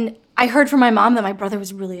 and I heard from my mom that my brother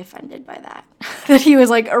was really offended by that, that he was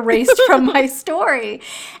like erased from my story.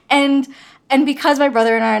 And because my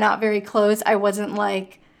brother and I are not very close, I wasn't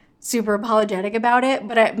like super apologetic about it,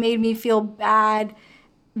 but it made me feel bad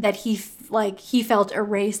that he felt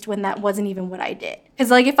erased when that wasn't even what I did.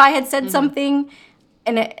 Because like if I had said something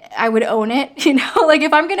and I would own it, you know, like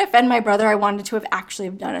if I'm going to offend my brother, I wanted to have actually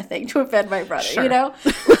have done a thing to offend my brother, you know?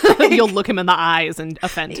 You'll look him in the eyes and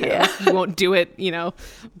offend him. Yeah. You won't do it, you know,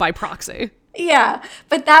 by proxy. Yeah,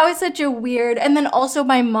 but that was such a weird, and then also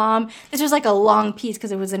my mom, this was like a long piece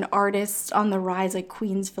because it was an artist on the rise, like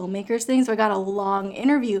Queens filmmakers thing, so I got a long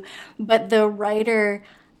interview, but the writer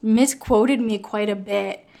misquoted me quite a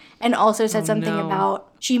bit and also said something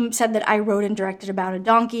about, she said that I wrote and directed about a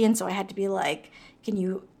donkey, and so I had to be like, can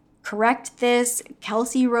you correct this?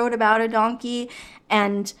 Kelsey wrote about a donkey,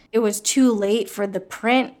 and it was too late for the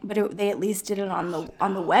print, but they at least did it on the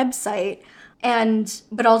website.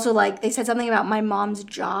 But also, like, they said something about my mom's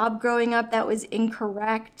job growing up that was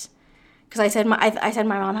incorrect. Because I said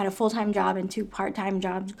my mom had a full-time job and 2 part-time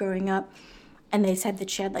jobs growing up. And they said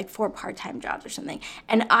that she had, like, 4 part-time jobs or something.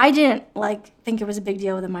 And I didn't, like, think it was a big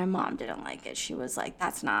deal that my mom didn't like it. She was like,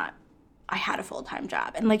 that's not, I had a full-time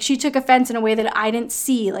job. And, like, she took offense in a way that I didn't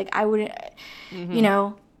see. Like, I wouldn't, you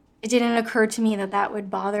know, it didn't occur to me that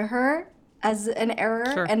would bother her. as an error.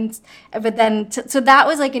 Sure. And but then so that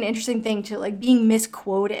was like an interesting thing to like being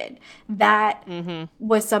misquoted. That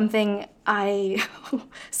was something I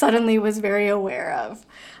suddenly was very aware of.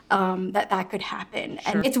 That could happen.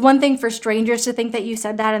 Sure. And it's one thing for strangers to think that you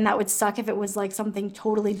said that, and that would suck if it was like something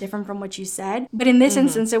totally different from what you said. But in this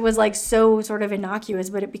instance, it was like so sort of innocuous,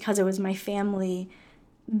 but because it was my family,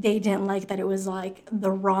 they didn't like that it was like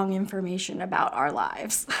the wrong information about our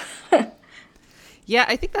lives. Yeah,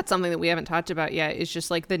 I think that's something that we haven't talked about yet, is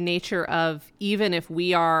just like the nature of, even if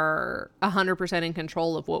we are 100% in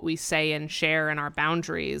control of what we say and share and our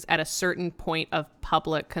boundaries, at a certain point of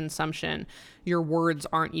public consumption, your words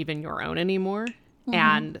aren't even your own anymore.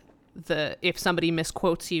 And if somebody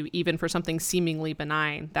misquotes you, even for something seemingly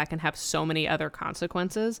benign, that can have so many other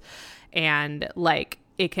consequences. And like,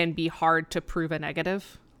 it can be hard to prove a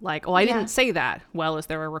negative. Like, oh, I didn't say that. Well, is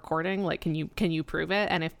there a recording? Like, can you prove it?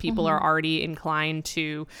 And if people are already inclined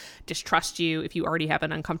to distrust you, if you already have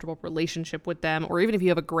an uncomfortable relationship with them, or even if you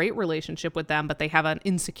have a great relationship with them, but they have an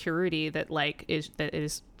insecurity that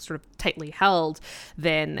is sort of tightly held,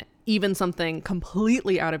 then even something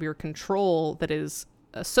completely out of your control that is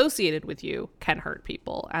associated with you can hurt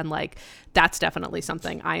people. And like, that's definitely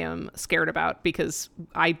something I am scared about, because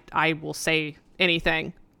I will say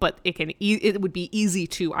anything, but it would be easy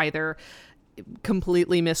to either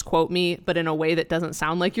completely misquote me, but in a way that doesn't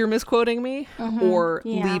sound like you're misquoting me, or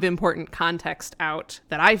leave important context out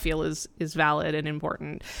that I feel is valid and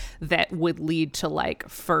important, that would lead to like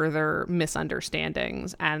further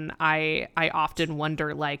misunderstandings. And I often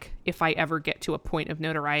wonder, like, if I ever get to a point of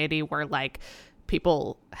notoriety where like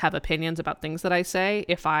people have opinions about things that I say,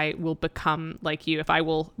 if I will become like you, if I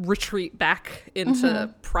will retreat back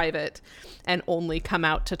into private and only come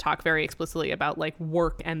out to talk very explicitly about like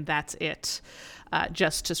work and that's it,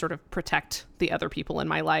 just to sort of protect the other people in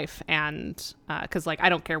my life. And because like, I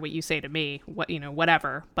don't care what you say to me,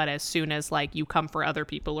 whatever, but as soon as like you come for other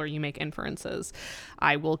people or you make inferences,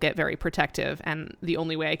 I will get very protective. And the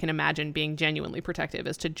only way I can imagine being genuinely protective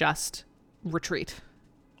is to just retreat,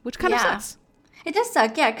 which kind of sucks. It does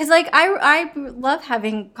suck, yeah, because like I love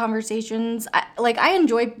having conversations. I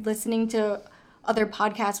enjoy listening to other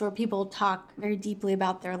podcasts where people talk very deeply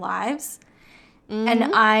about their lives, and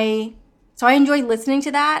I enjoy listening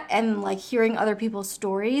to that and like hearing other people's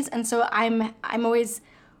stories, and so I'm always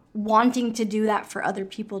wanting to do that for other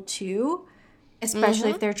people too, especially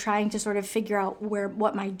if they're trying to sort of figure out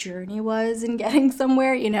what my journey was in getting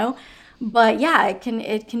somewhere, But yeah, it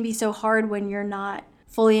can be so hard when you're not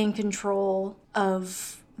fully in control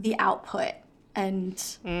of the output. And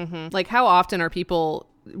like, how often are people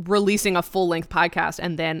releasing a full-length podcast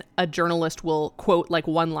and then a journalist will quote like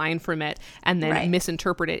one line from it and then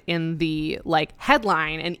misinterpret it in the like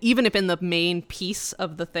headline, and even if in the main piece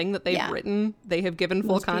of the thing that they've written they have given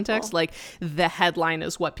full context, like the headline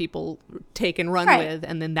is what people take and run with,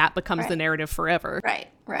 and then that becomes the narrative forever.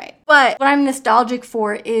 Right. But what I'm nostalgic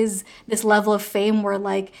for is this level of fame where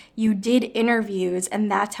like you did interviews and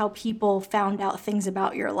that's how people found out things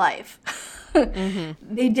about your life.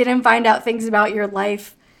 They didn't find out things about your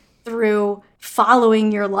life through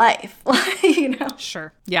following your life,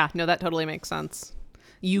 Sure. Yeah, no, that totally makes sense.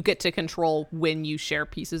 You get to control when you share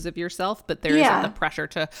pieces of yourself, but there isn't the pressure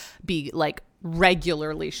to be like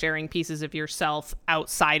regularly sharing pieces of yourself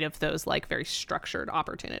outside of those like very structured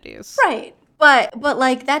opportunities. Right. But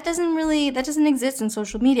like that doesn't exist in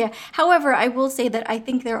social media. However, I will say that I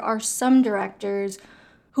think there are some directors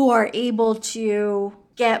who are able to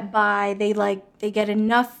get by. They get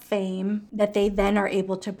enough fame that they then are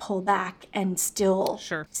able to pull back and still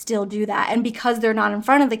do that. And because they're not in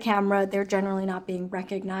front of the camera, they're generally not being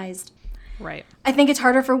recognized. Right. I think it's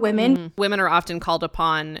harder for women. Women are often called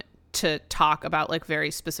upon to talk about like very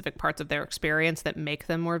specific parts of their experience that make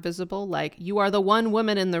them more visible. Like, you are the one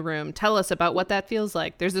woman in the room. Tell us about what that feels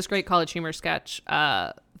like. There's this great College Humor sketch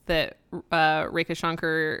that Rekha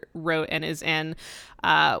Shankar wrote and is in,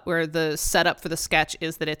 where the setup for the sketch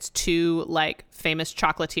is that it's two like famous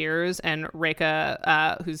chocolatiers, and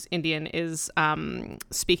Rekha, who's Indian, is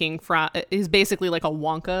is basically like a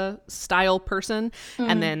Wonka style person,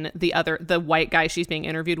 and then the white guy she's being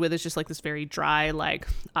interviewed with is just like this very dry, like,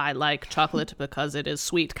 I like chocolate because it is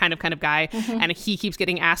sweet kind of guy, and he keeps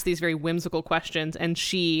getting asked these very whimsical questions, and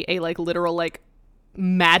she, a like literal like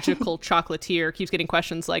magical chocolatier, keeps getting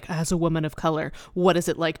questions like, as a woman of color, what is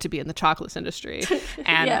it like to be in the chocolates industry?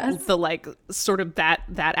 And the like sort of that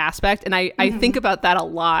aspect. And I think about that a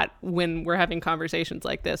lot when we're having conversations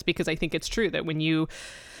like this, because I think it's true that when you,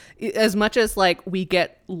 as much as like we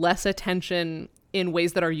get less attention in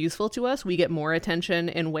ways that are useful to us, we get more attention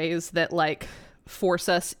in ways that like force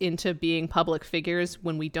us into being public figures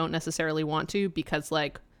when we don't necessarily want to, because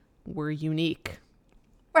like we're unique.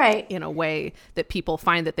 Right. In a way that people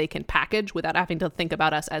find that they can package without having to think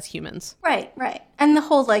about us as humans. Right. And the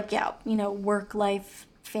whole like, work life,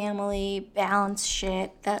 family balance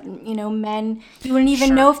shit that, men, you wouldn't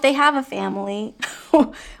even know if they have a family.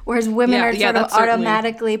 Whereas women are sort of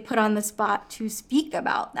automatically put on the spot to speak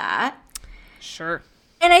about that. Sure.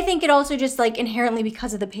 And I think it also just like inherently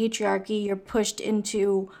because of the patriarchy, you're pushed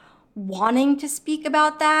into wanting to speak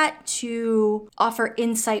about that, to offer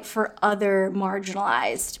insight for other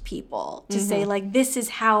marginalized people, to say like, this is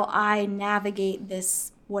how I navigate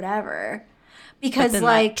this whatever, because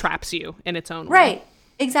like that traps you in its own way. Right,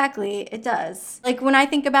 exactly, it does. Like when I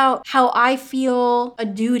think about how I feel a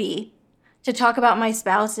duty to talk about my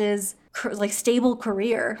spouse's like stable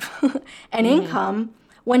career and income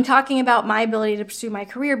when talking about my ability to pursue my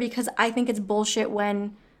career, because I think it's bullshit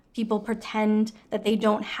when people pretend that they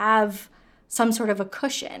don't have some sort of a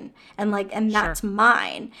cushion and that's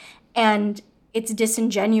mine. And it's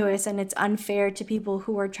disingenuous and it's unfair to people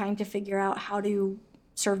who are trying to figure out how to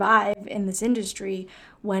survive in this industry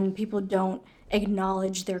when people don't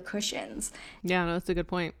acknowledge their cushions. Yeah, no, that's a good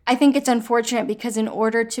point. I think it's unfortunate because in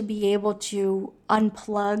order to be able to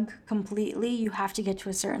unplug completely, you have to get to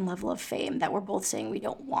a certain level of fame that we're both saying we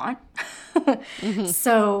don't want.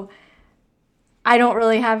 So I don't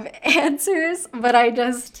really have answers, but I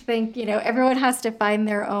just think, everyone has to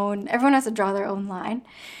everyone has to draw their own line,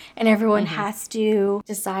 and everyone has to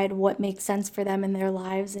decide what makes sense for them in their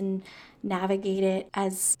lives and navigate it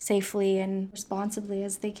as safely and responsibly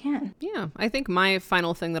as they can. Yeah, I think my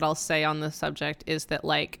final thing that I'll say on this subject is that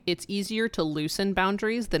like it's easier to loosen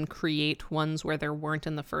boundaries than create ones where there weren't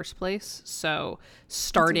in the first place. So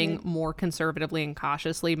starting more conservatively and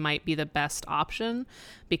cautiously might be the best option,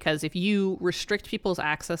 because if you restrict people's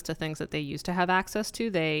access to things that they used to have access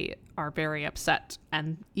to, they are very upset.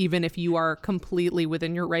 And even if you are completely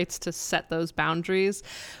within your rights to set those boundaries,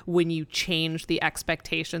 when you change the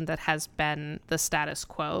expectation that has been the status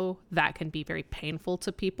quo, that can be very painful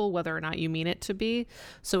to people, whether or not you mean it to be.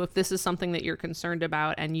 So if this is something that you're concerned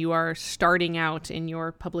about and you are starting out in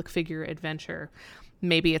your public figure adventure,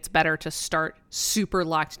 maybe it's better to start super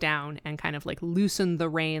locked down and kind of like loosen the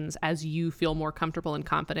reins as you feel more comfortable and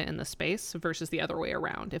confident in the space versus the other way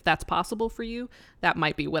around. If that's possible for you, that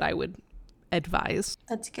might be what I would advise.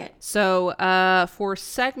 That's good. So for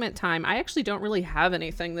segment time, I actually don't really have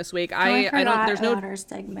anything this week. I don't. There's no our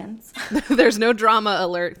segments. There's no drama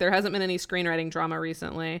alert. There hasn't been any screenwriting drama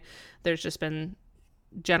recently. There's just been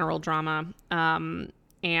general drama.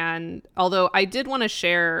 And although I did want to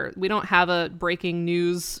share, we don't have a breaking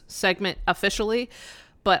news segment officially,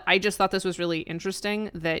 but I just thought this was really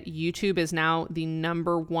interesting that YouTube is now the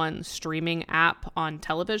 #1 streaming app on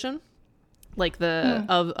television. Like the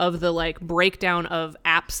of the like breakdown of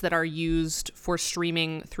apps that are used for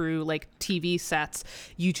streaming through like TV sets,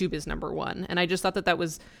 YouTube is #1. And I just thought that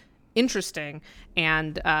was interesting,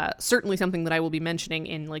 and certainly something that I will be mentioning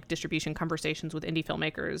in like distribution conversations with indie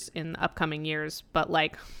filmmakers in the upcoming years. But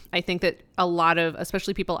like I think that a lot of,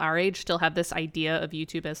 especially people our age, still have this idea of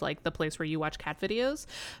YouTube as like the place where you watch cat videos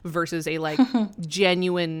versus a like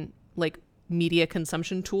genuine like media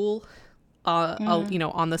consumption tool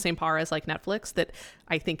on the same par as like Netflix, that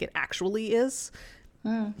I think it actually is.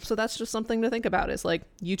 So that's just something to think about, is like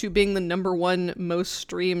YouTube being the #1 most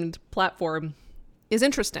streamed platform is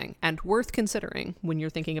interesting and worth considering when you're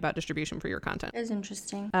thinking about distribution for your content. It is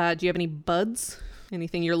interesting. Do you have any buds?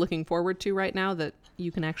 Anything you're looking forward to right now that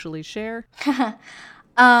you can actually share?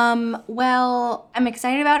 Well, I'm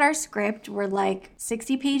excited about our script. We're like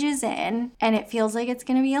 60 pages in, and it feels like it's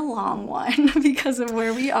going to be a long one because of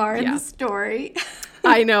where we are in the story.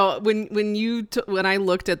 I know. When I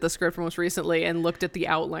looked at the script most recently and looked at the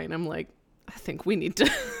outline, I'm like, I think we need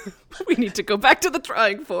to go back to the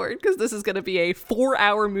drawing board, because this is going to be a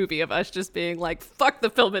 4-hour movie of us just being like, fuck the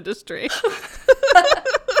film industry.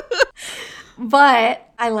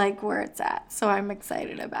 But I like where it's at, so I'm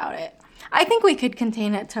excited about it. I think we could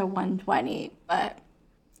contain it to 120, but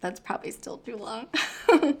that's probably still too long.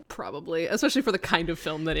 Probably, especially for the kind of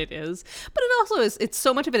film that it is. But it also is, it's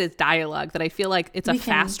so much of it is dialogue that I feel like it's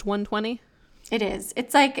fast 120. It is.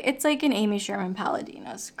 It's like an Amy Sherman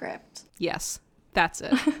Palladino script. Yes, that's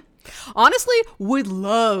it. Honestly, would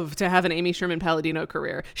love to have an Amy Sherman Palladino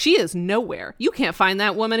career. She is nowhere. You can't find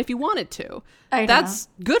that woman if you wanted to. I know. That's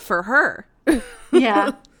good for her.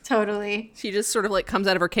 Yeah, totally. She just sort of like comes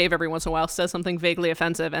out of her cave every once in a while, says something vaguely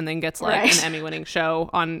offensive, and then gets like an Emmy-winning show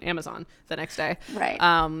on Amazon the next day. Right.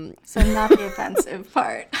 So not the offensive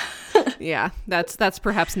part. Yeah, that's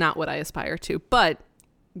perhaps not what I aspire to, but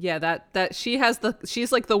Yeah, that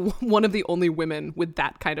she's like the one of the only women with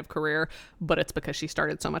that kind of career, but it's because she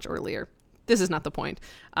started so much earlier. This is not the point.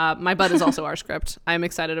 My Bud is also our script. I'm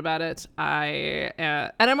excited about it.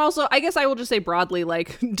 And I'm also, I guess I will just say broadly,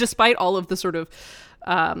 like, despite all of the sort of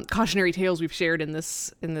cautionary tales we've shared in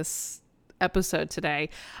this episode today,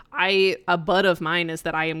 a bud of mine is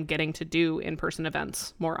that I am getting to do in-person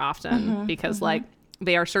events more often, because like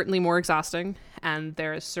they are certainly more exhausting and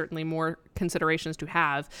there is certainly more considerations to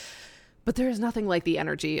have, but there is nothing like the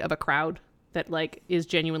energy of a crowd that like is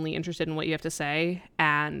genuinely interested in what you have to say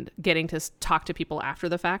and getting to talk to people after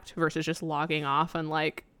the fact versus just logging off and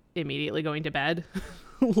like immediately going to bed.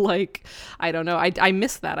 Like, I don't know. I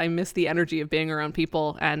miss that. I miss the energy of being around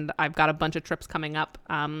people, and I've got a bunch of trips coming up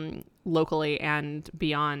locally and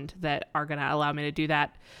beyond that are going to allow me to do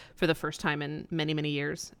that for the first time in many, many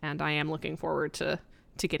years. And I am looking forward to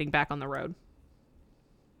getting back on the road.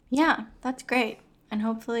 Yeah, that's great. And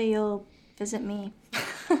hopefully you'll visit me.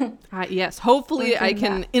 Yes, hopefully I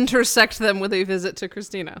can intersect them with a visit to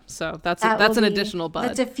Christina. So that's an additional bud.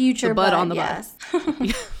 That's a future bud on the yes.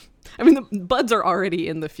 Bud. I mean, the buds are already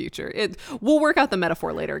in the future. We'll work out the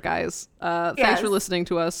metaphor later, guys. Thanks for listening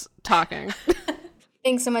to us talking.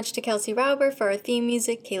 Thanks so much to Kelsey Rauber for our theme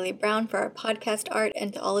music, Kaylee Brown for our podcast art,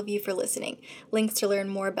 and to all of you for listening. Links to learn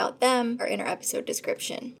more about them are in our episode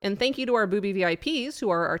description. And thank you to our Booby VIPs who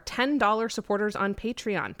are our $10 supporters on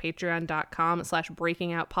Patreon,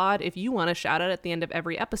 patreon.com/breakingoutpod. If you want a shout out at the end of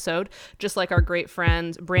every episode, just like our great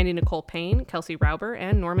friends Brandy Nicole Payne, Kelsey Rauber,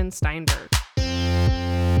 and Norman Steinberg.